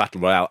Memorial Battle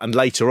Royale and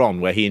later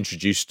on where he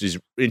introduces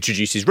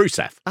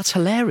Rusev. That's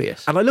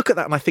hilarious. And I look at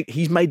that and I think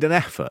he's made an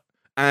effort.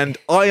 And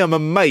I am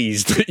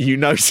amazed that you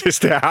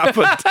noticed it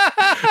happened.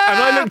 And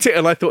I looked at it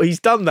and I thought, he's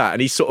done that.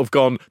 And he's sort of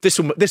gone, this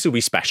will be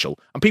special.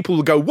 And people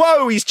will go,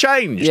 whoa, he's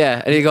changed.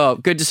 Yeah. And you go,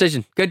 good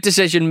decision. Good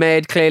decision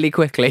made clearly,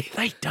 quickly.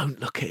 They don't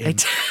look at him.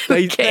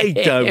 They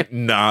don't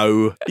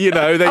know. I've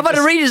had a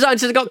redesign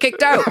since I got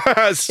kicked out.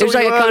 It was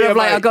like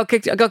I got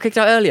kicked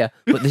out earlier.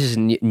 But this is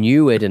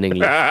new Aiden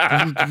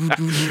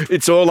English.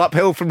 It's all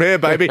uphill from here,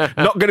 baby.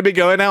 Not going to be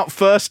going out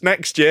first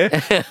next year.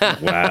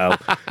 Well,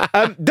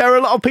 there are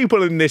a lot of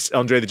people in this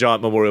Andre the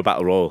Giant Memorial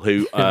Battle Royal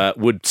who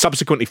would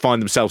subsequently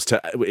find themselves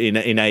in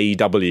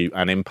AEW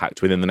and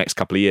Impact within the next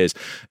couple of years.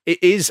 It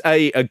is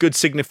a good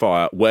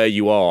signifier where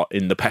you are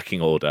in the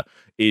pecking order.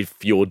 if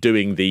you're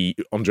doing the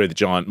Andre the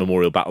Giant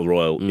Memorial Battle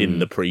Royal in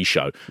the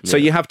pre-show. So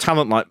you have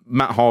talent like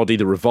Matt Hardy,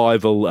 The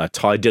Revival,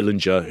 Ty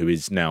Dillinger, who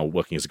is now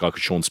working as a guy called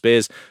Sean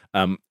Spears.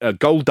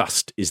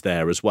 Goldust is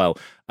there as well.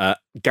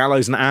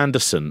 Gallows and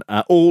Anderson.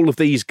 All of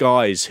these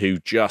guys who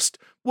just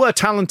were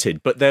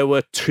talented, but there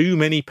were too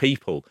many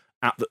people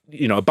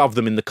above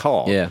them in the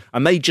card,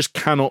 and they just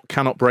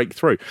cannot break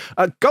through.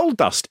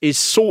 Goldust is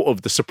sort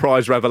of the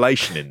surprise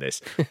revelation in this.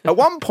 At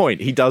one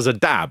point, he does a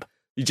dab.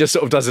 He just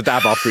sort of does a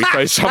dab after he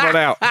throws someone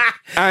out.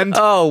 And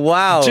oh,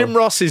 wow. Jim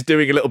Ross is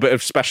doing a little bit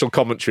of special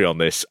commentary on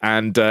this,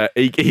 and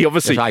he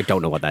obviously... I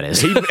don't know what that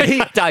is. He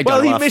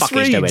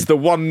misreads the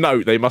one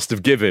note they must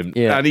have given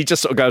him, and he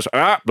just sort of goes,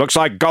 looks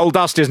like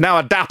Goldust is now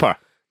a dapper.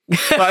 So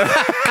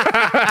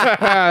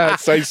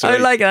sweet. I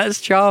like that.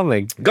 It's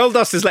charming.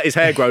 Goldust has let his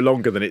hair grow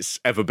longer than it's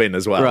ever been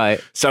as well. Right.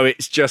 So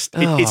it's just,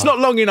 it's not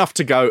long enough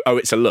to go, oh,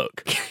 it's a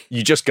look.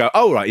 You just go,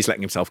 oh, right, he's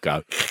letting himself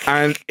go.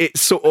 And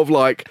it's sort of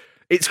like,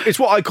 it's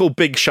what I call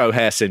big show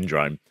hair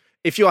syndrome.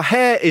 If your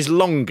hair is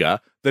longer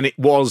than it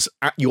was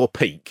at your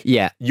peak,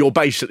 you're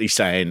basically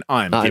saying,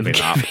 I'm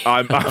giving up.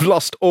 I've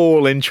lost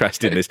all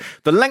interest in this.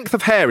 The length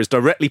of hair is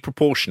directly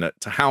proportionate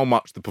to how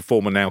much the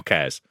performer now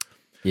cares.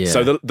 Yeah.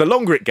 So the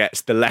longer it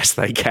gets, the less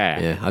they care.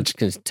 Yeah, I'm just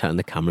going to turn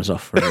the cameras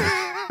off for a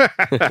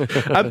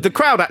minute. The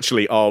crowd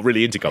actually are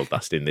really into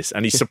Goldust in this,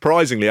 and he's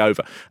surprisingly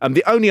over.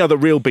 The only other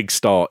real big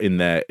star in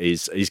there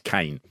is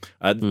Kane.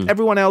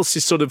 Everyone else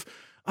is sort of,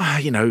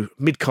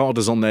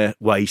 mid-carders on their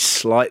way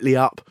slightly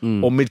up,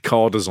 or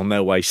mid-carders on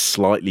their way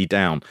slightly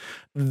down.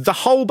 The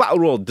whole Battle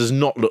Royal does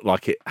not look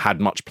like it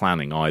had much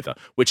planning either,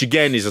 which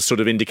again is a sort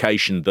of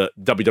indication that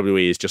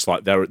WWE is just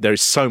like, there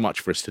is so much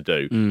for us to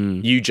do.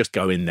 You just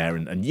go in there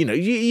and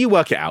you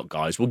work it out,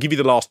 guys. We'll give you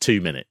the last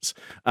 2 minutes.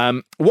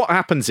 What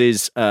happens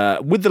is,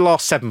 with the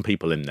last 7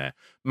 people in there,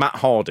 Matt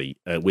Hardy,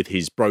 with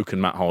his broken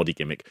Matt Hardy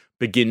gimmick,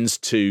 begins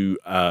to,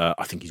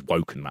 I think he's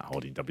woken Matt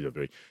Hardy in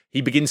WWE.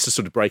 He begins to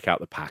sort of break out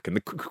the pack,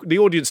 and the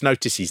audience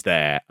notice he's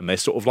there, and they're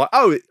sort of like,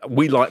 oh,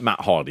 we like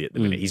Matt Hardy at the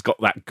minute. He's got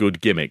that good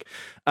gimmick.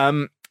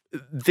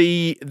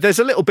 There's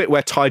a little bit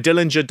where Ty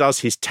Dillinger does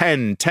his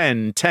 10,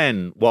 10,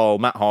 10, while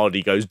Matt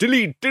Hardy goes,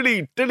 delete,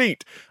 delete,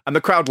 delete. And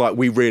the crowd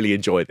we really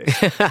enjoy this.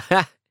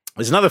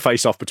 There's another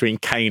face-off between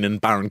Kane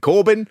and Baron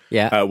Corbin,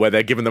 where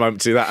they're given the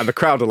moment to do that, and the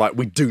crowd are like,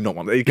 "We do not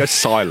want it." He goes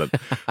silent.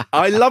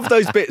 I love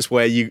those bits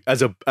where you, as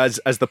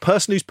the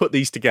person who's put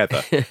these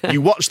together, you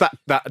watch that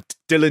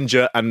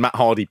Dillinger and Matt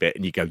Hardy bit,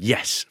 and you go,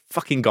 "Yes,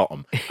 fucking got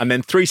them." And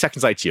then 3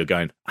 seconds later, you're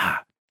going,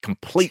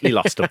 completely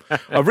lost them.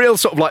 A real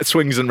sort of like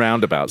swings and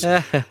roundabouts.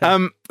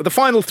 The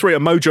final 3 are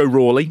Mojo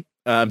Rawley.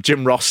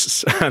 Jim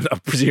Ross, and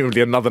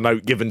presumably another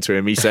note given to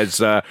him. He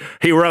says,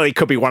 he really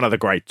could be one of the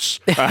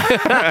greats.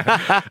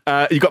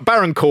 You've got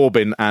Baron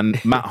Corbin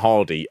and Matt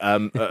Hardy.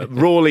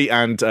 Rawley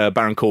and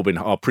Baron Corbin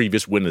are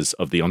previous winners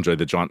of the Andre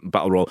the Giant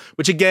Battle Royal,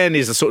 which again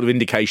is a sort of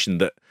indication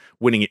that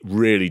winning it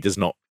really does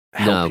not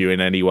help you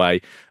in any way.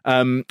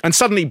 And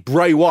suddenly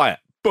Bray Wyatt,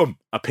 boom,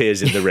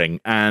 appears in the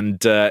ring, and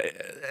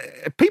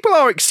people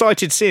are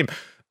excited to see him.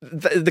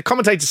 The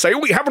commentators say,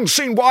 we haven't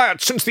seen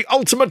Wyatt since the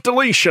Ultimate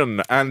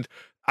Deletion, and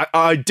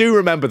I do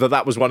remember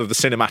that was one of the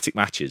cinematic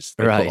matches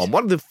they put on.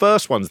 One of the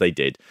first ones they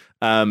did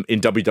in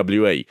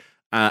WWE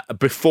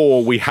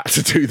before we had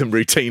to do them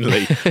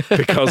routinely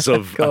because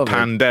of a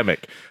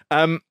pandemic.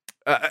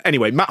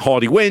 Anyway, Matt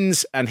Hardy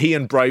wins, and he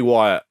and Bray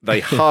Wyatt, they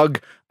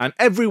hug, and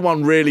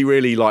everyone really,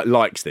 really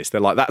likes this.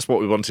 They're like, that's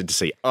what we wanted to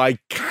see. I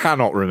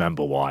cannot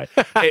remember why.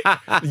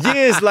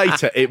 Years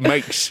later, it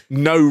makes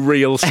no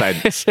real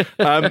sense.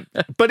 But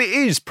it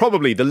is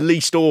probably the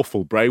least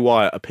awful Bray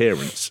Wyatt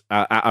appearance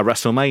at a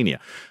WrestleMania.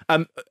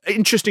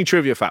 Interesting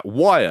trivia fact,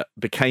 Wyatt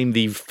became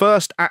the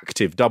first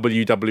active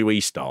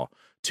WWE star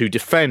to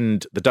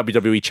defend the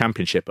WWE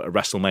Championship at a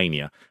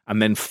WrestleMania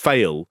and then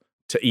fail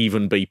to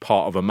even be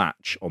part of a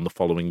match on the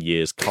following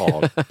year's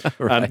card.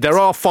 There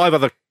are 5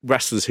 other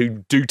wrestlers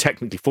who do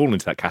technically fall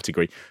into that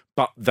category,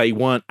 but they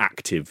weren't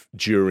active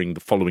during the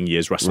following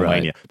year's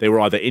WrestleMania. Right. They were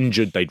either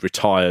injured, they'd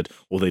retired,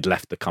 or they'd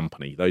left the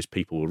company. Those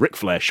people were Ric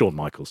Flair, Shawn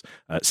Michaels,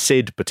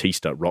 Sid,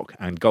 Batista, Rock,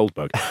 and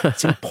Goldberg.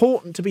 It's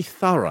important to be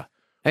thorough.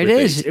 It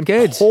is. It's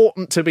good.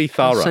 Important to be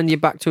thorough. I'll send you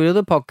back to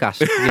another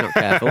podcast if you're not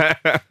careful.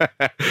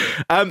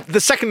 The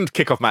second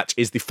kickoff match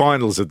is the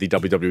finals of the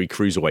WWE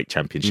Cruiserweight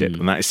Championship,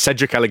 and that is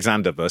Cedric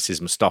Alexander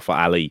versus Mustafa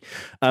Ali.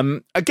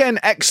 Again,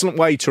 excellent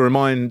way to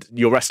remind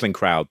your wrestling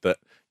crowd that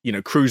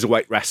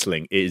cruiserweight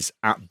wrestling is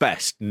at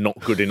best not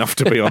good enough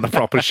to be on the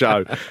proper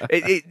show.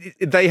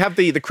 They have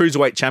the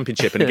Cruiserweight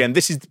Championship, and again,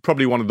 this is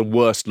probably one of the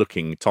worst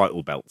looking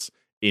title belts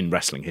in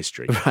wrestling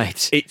history.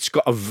 Right. It's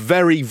got a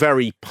very,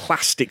 very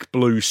plastic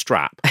blue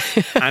strap,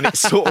 and it's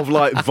sort of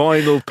like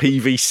vinyl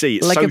PVC.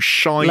 It's so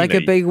shiny. Like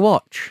a big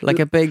watch. Like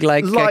a big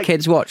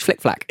kid's watch,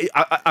 flick-flack.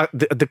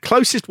 The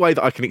closest way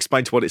that I can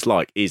explain to what it's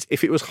like is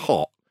if it was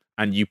hot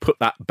and you put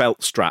that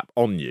belt strap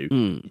on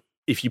you,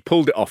 if you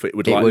pulled it off, it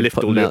would lift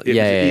all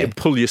it'd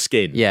pull your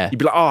skin. Yeah. You'd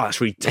be like, oh, that's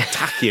really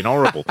tacky and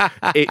horrible.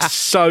 It's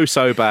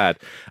so bad.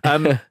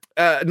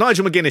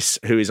 Nigel McGuinness,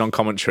 who is on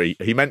commentary,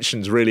 he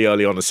mentions really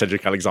early on as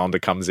Cedric Alexander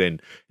comes in,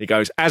 he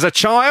goes, as a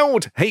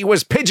child, he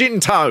was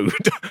pigeon-toed.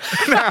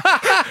 Now,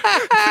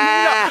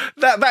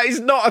 that is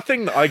not a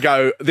thing that I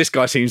go, this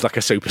guy seems like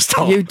a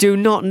superstar. You do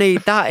not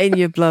need that in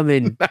your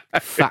blooming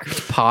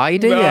fact pie,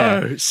 do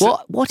you?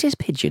 What is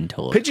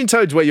pigeon-toed?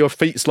 Pigeon-toed's where your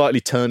feet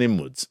slightly turn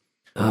inwards.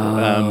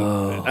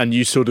 And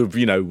you sort of,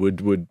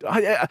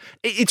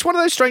 it's one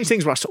of those strange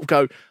things where I sort of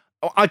go,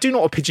 I do know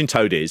what a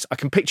pigeon-toed is. I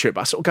can picture it,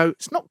 but I sort of go,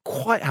 it's not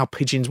quite how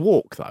pigeons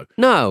walk, though.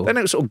 No. They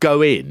don't sort of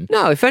go in.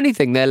 No, if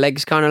anything, their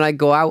legs kind of like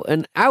go out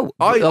and out.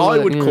 I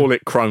would call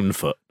it crone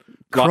foot.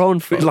 Crone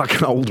foot. Like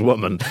an old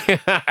woman.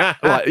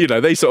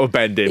 They sort of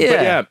bend in.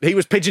 Yeah. But he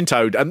was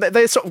pigeon-toed, and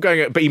they're sort of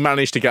going, but he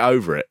managed to get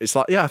over it. It's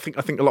like, I think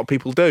a lot of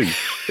people do.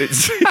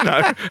 It's,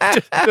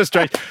 just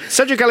strange.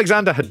 Cedric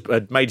Alexander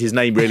had made his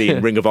name really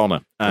in Ring of Honor.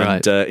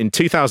 And in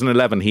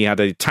 2011, he had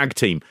a tag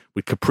team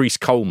with Caprice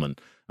Coleman.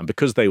 And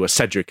because they were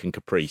Cedric and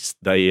Caprice,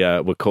 they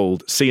were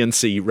called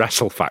CNC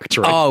Wrestle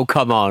Factory. Oh,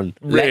 come on.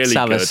 Really Let's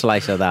have good. a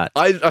slice of that.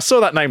 I saw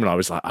that name and I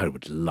was like, I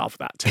would love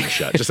that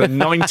T-shirt. Just a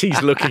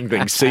 90s looking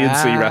thing,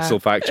 CNC Wrestle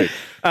Factory.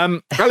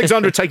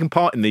 Alexander had taken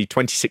part in the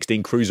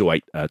 2016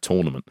 Cruiserweight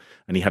tournament,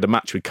 and he had a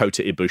match with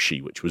Kota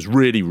Ibushi, which was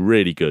really,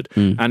 really good.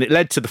 And it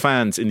led to the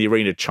fans in the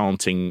arena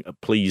chanting,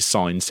 please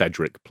sign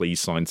Cedric, please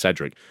sign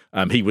Cedric.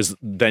 He was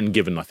then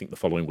given, I think, the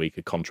following week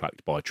a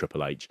contract by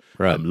Triple H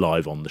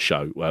live on the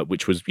show,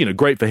 which was,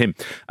 great for him.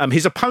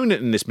 His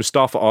opponent in this,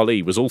 Mustafa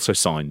Ali, was also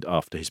signed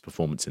after his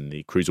performance in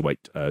the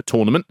Cruiserweight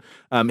tournament.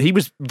 He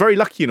was very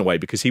lucky in a way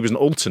because he was an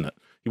alternate.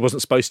 He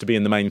wasn't supposed to be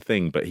in the main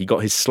thing, but he got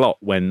his slot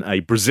when a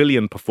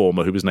Brazilian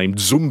performer who was named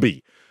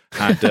Zumbi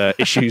had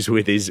issues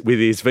with his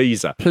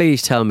visa.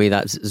 Please tell me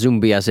that's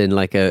Zumbi as in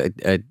like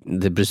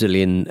the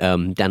Brazilian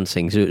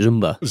dancing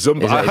Zumba.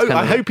 Zumba.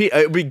 I hope it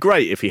would be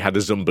great if he had a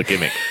Zumba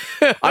gimmick.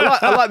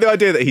 I like the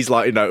idea that he's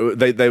like,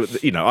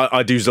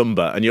 I do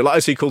Zumba, and you're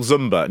like, so you call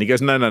Zumba, and he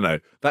goes, no,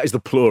 that is the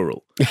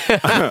plural.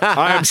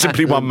 I am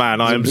simply one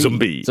man. I am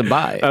Zumbi.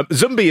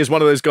 Zumbi is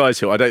one of those guys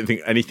who I don't think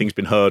anything's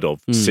been heard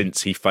of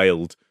since he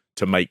failed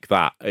to make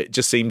that. It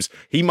just seems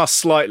he must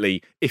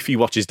slightly, if he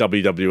watches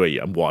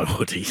WWE, and why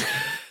would he?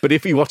 But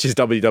if he watches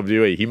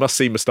WWE, he must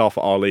see Mustafa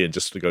Ali and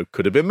just go,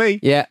 could have been me.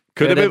 Yeah,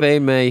 could have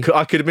been me.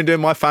 I could have been doing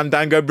my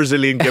Fandango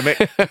Brazilian gimmick.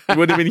 It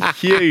would have been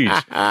huge.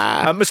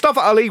 Mustafa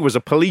Ali was a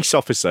police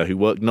officer who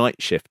worked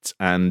night shifts,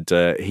 and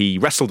he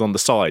wrestled on the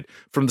side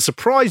from the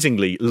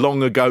surprisingly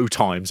long ago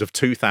times of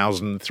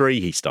 2003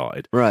 he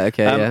started. Right,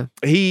 okay,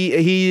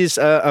 He is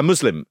a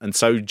Muslim, and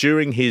so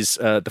during his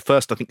the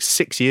first, I think,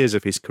 6 years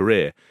of his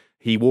career,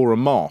 he wore a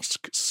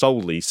mask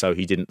solely so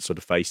he didn't sort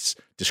of face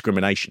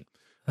discrimination.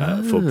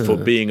 For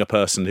being a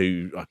person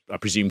who I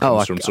presume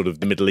comes from sort of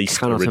the Middle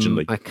East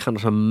originally. I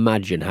cannot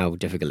imagine how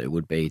difficult it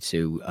would be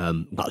to,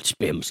 just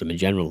be a Muslim in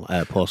general.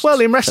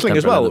 Well, in wrestling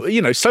as well,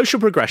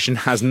 social progression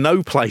has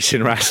no place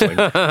in wrestling.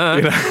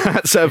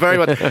 That's very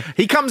much.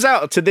 He comes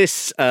out to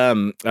this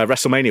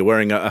WrestleMania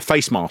wearing a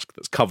face mask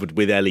that's covered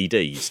with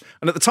LEDs,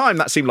 and at the time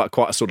that seemed like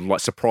quite a sort of like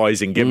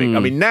surprising gimmick. I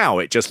mean, now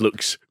it just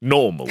looks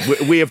normal.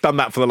 We have done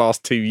that for the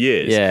last 2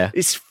 years. Yeah,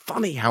 it's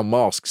funny how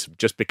masks have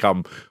just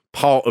become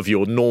part of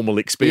your normal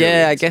experience.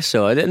 Yeah, I guess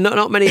so.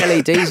 Not many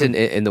LEDs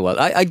in the world.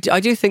 I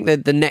do think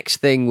that the next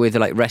thing with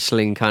like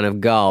wrestling kind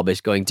of garb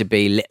is going to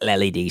be little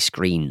LED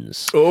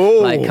screens. Oh,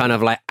 like kind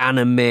of like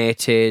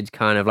animated,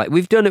 kind of like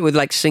we've done it with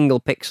like single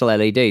pixel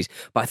LEDs,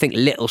 but I think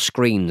little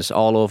screens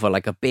all over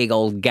like a big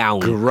old gown.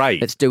 Great.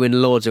 That's doing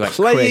loads of like,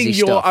 playing crazy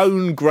your stuff.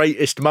 own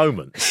greatest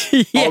moments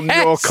on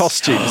your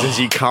costumes as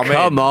you come in.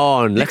 Come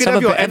on, let's have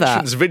a your bit of that.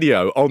 entrance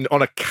video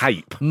on a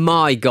cape.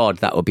 My God,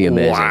 that would be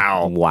amazing.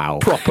 Wow,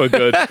 proper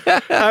good.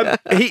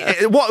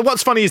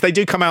 What's funny is they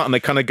do come out and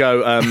they kind of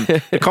go,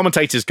 the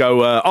commentators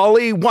go,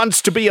 Ali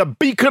wants to be a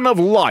beacon of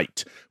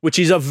light, which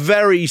is a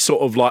very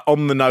sort of like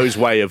on the nose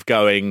way of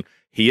going,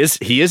 he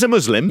is a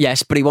Muslim.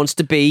 Yes, but he wants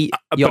to be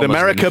but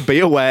America, Muslim. Be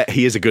aware,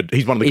 he's one of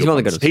the good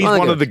ones. He's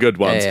one of the good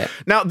ones. Yeah.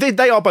 Now,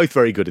 they are both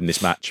very good in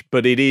this match,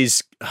 but it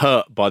is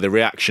hurt by the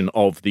reaction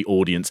of the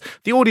audience.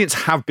 The audience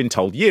have been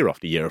told year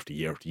after year after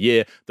year after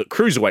year that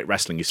cruiserweight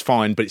wrestling is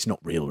fine, but it's not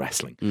real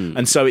wrestling.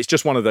 And so it's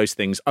just one of those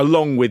things,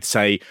 along with,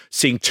 say,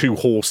 seeing two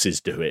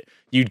horses do it.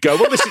 You'd go,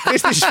 well,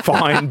 this is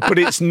fine, but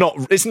it's not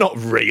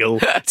real.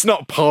 It's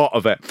not part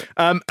of it.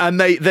 And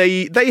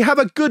they have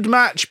a good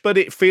match, but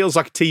it feels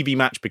like a TV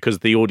match because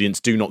the audience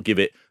do not give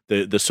it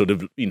the sort of,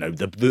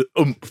 the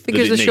oomph.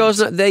 Because the show's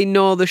not, they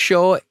know the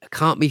show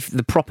can't be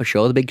the proper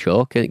show, the big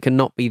show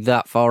cannot be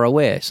that far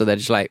away. So they're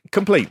just like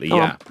completely,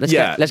 yeah.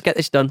 Let's get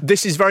this done.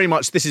 This is very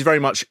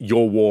much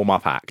your warm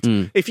up act.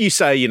 If you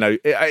say,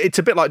 it's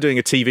a bit like doing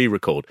a TV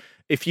record.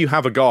 if you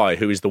have a guy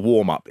who is the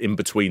warm-up in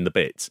between the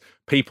bits,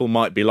 people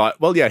might be like,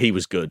 well, yeah, he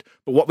was good.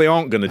 But what they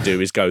aren't going to do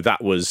is go,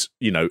 that was,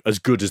 as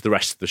good as the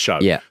rest of the show.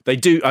 Yeah. They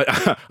do.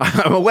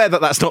 I'm aware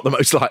that that's not the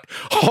most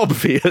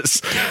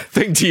obvious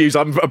thing to use.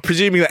 I'm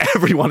presuming that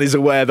everyone is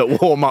aware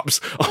that warm-ups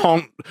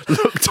aren't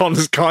looked on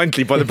as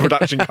kindly by the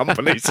production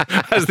companies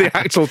as the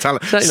actual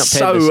talent.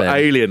 So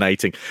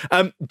alienating.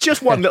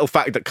 Just one little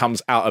fact that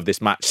comes out of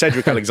this match.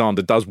 Cedric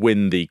Alexander does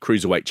win the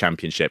Cruiserweight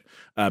Championship,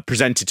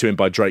 presented to him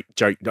by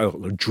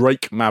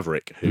Drake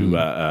Maverick, who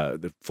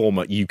the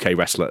former UK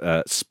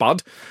wrestler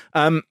Spud.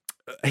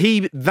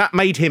 That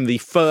made him the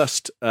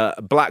first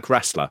black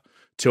wrestler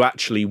to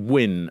actually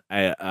win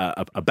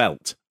a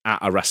belt at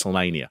a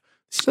WrestleMania.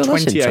 Oh,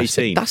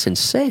 2018. That's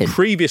insane.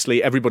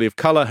 Previously, everybody of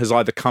colour has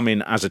either come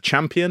in as a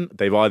champion,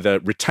 they've either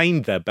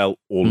retained their belt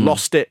or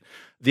lost it.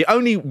 The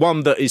only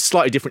one that is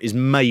slightly different is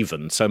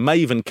Maven. So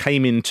Maven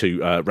came into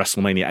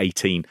WrestleMania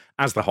 18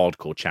 as the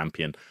hardcore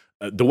champion.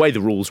 The way the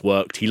rules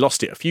worked, he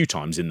lost it a few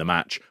times in the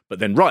match, but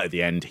then right at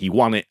the end, he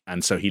won it,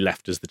 and so he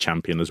left as the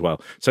champion as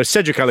well. So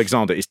Cedric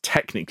Alexander is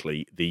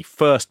technically the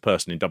first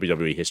person in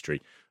WWE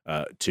history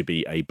to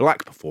be a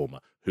black performer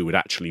who would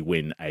actually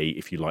win a,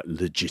 if you like,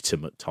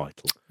 legitimate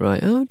title.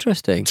 Right. Oh,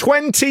 interesting.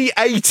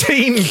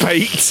 2018,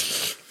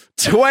 Pete.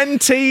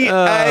 2018.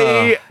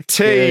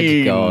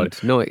 Good God.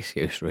 No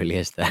excuse, really,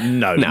 is there?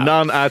 No,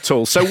 none at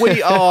all. So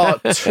we are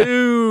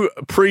 2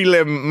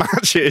 prelim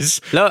matches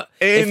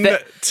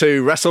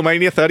into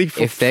WrestleMania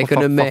 34. If they're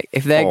going to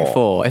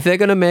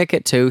make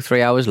it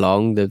 2-3 hours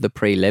long, the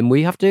prelim,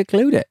 we have to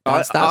include it.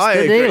 That's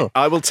the deal.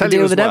 I will tell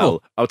you as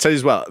well. I'll tell you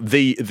as well.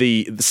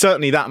 The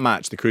certainly that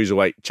match, the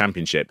Cruiserweight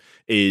Championship,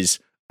 is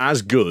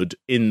as good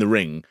in the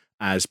ring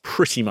as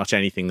pretty much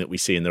anything that we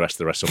see in the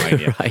rest of the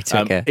WrestleMania. Right,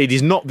 okay. It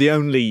is not the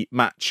only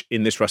match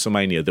in this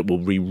WrestleMania that will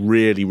be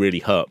really, really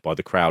hurt by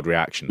the crowd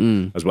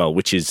reaction as well,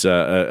 which is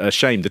a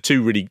shame. The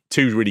two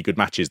really good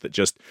matches that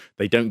just,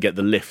 they don't get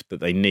the lift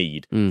that they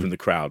need from the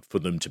crowd for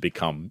them to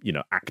become,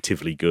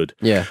 actively good.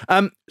 Yeah.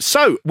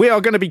 So we are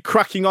going to be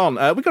cracking on.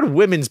 We've got a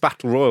women's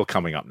battle royal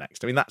coming up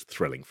next. I mean, that's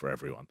thrilling for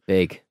everyone.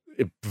 Big.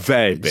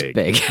 Very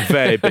big.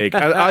 Very big.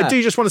 I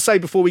do just want to say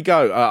before we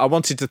go, I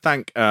wanted to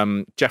thank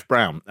Jeff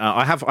Brown.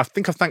 I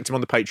think I've thanked him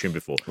on the Patreon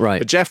before. Right.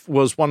 But Jeff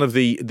was one of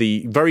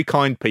the very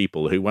kind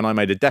people who, when I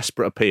made a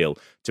desperate appeal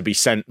to be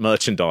sent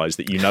merchandise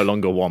that you no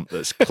longer want,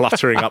 that's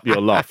cluttering up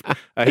your loft,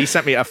 he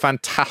sent me a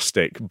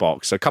fantastic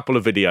box, a couple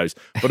of videos,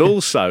 but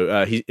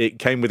also it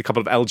came with a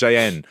couple of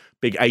LJN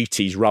big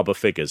 80s rubber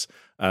figures.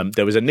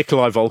 There was a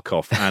Nikolai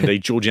Volkov and a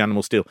Georgian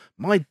Animal Steel.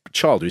 My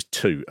child, who's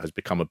 2, has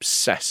become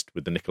obsessed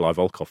with the Nikolai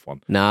Volkov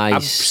one. Nice.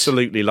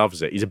 Absolutely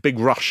loves it. He's a big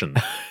Russian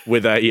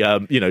with a,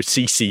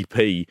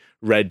 CCP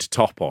red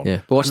top on.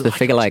 Yeah. But what's the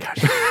figure like?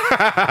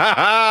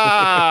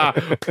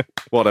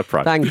 What a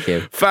prize. Thank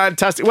you.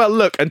 Fantastic. Well,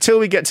 look, until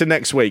we get to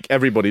next week,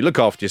 everybody look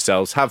after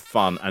yourselves, have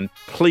fun, and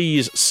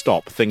please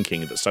stop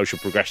thinking that social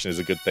progression is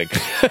a good thing.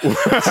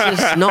 It's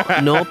just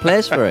no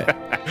place for it.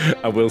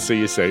 And we'll see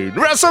you soon.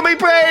 Wrestle me,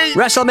 Pete!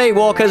 Wrestle me,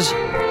 walkers!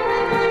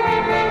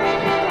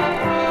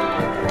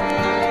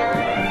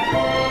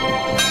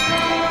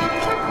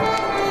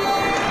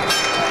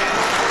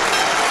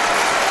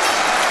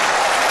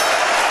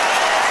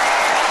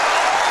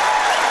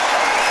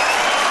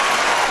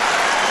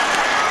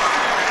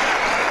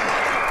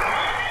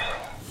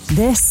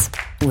 This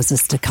was a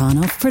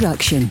Stakhanov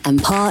production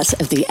and part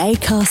of the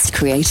Acast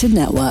Creative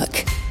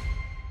Network.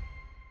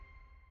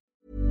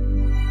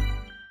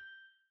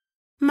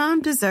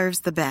 Mom deserves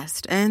the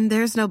best, and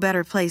there's no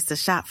better place to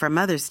shop for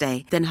Mother's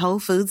Day than Whole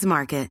Foods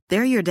Market.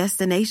 They're your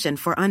destination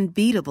for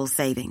unbeatable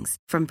savings,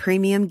 from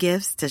premium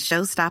gifts to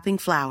show-stopping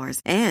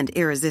flowers and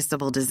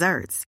irresistible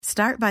desserts.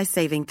 Start by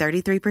saving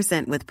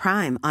 33% with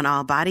Prime on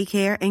all body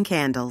care and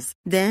candles.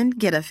 Then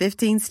get a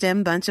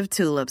 15-stem bunch of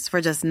tulips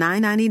for just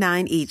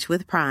 $9.99 each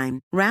with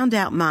Prime. Round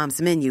out Mom's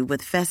menu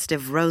with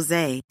festive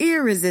rosé,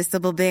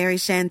 irresistible berry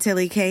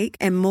chantilly cake,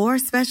 and more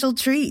special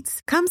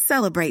treats. Come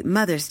celebrate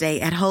Mother's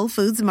Day at Whole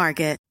Foods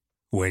Market.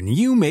 When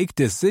you make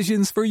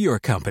decisions for your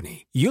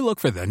company, you look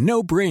for the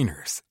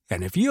no-brainers.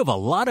 And if you have a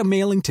lot of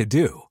mailing to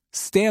do,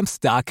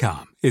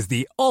 Stamps.com is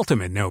the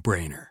ultimate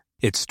no-brainer.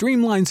 It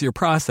streamlines your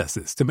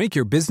processes to make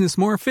your business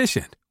more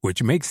efficient,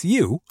 which makes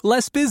you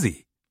less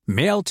busy.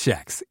 Mail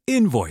checks,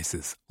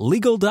 invoices,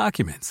 legal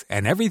documents,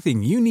 and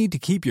everything you need to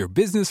keep your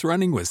business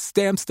running with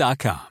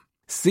Stamps.com.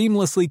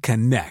 Seamlessly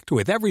connect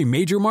with every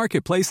major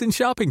marketplace and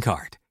shopping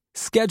cart.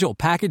 Schedule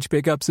package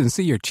pickups and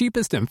see your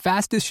cheapest and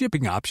fastest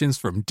shipping options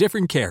from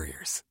different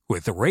carriers,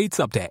 with rates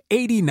up to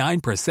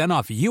 89%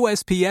 off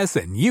USPS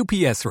and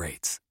UPS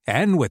rates.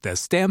 And with the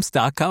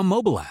Stamps.com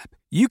mobile app,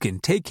 you can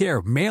take care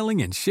of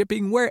mailing and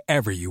shipping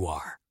wherever you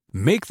are.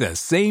 Make the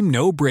same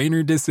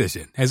no-brainer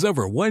decision as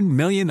over 1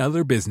 million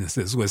other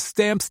businesses with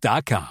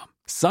Stamps.com.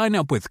 Sign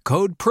up with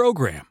code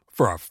PROGRAM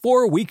for a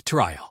 4-week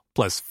trial,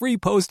 plus free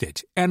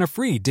postage and a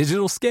free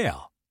digital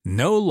scale.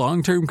 No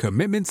long-term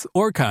commitments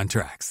or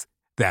contracts.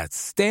 That's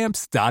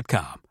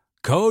Stamps.com.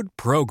 Code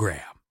PROGRAM.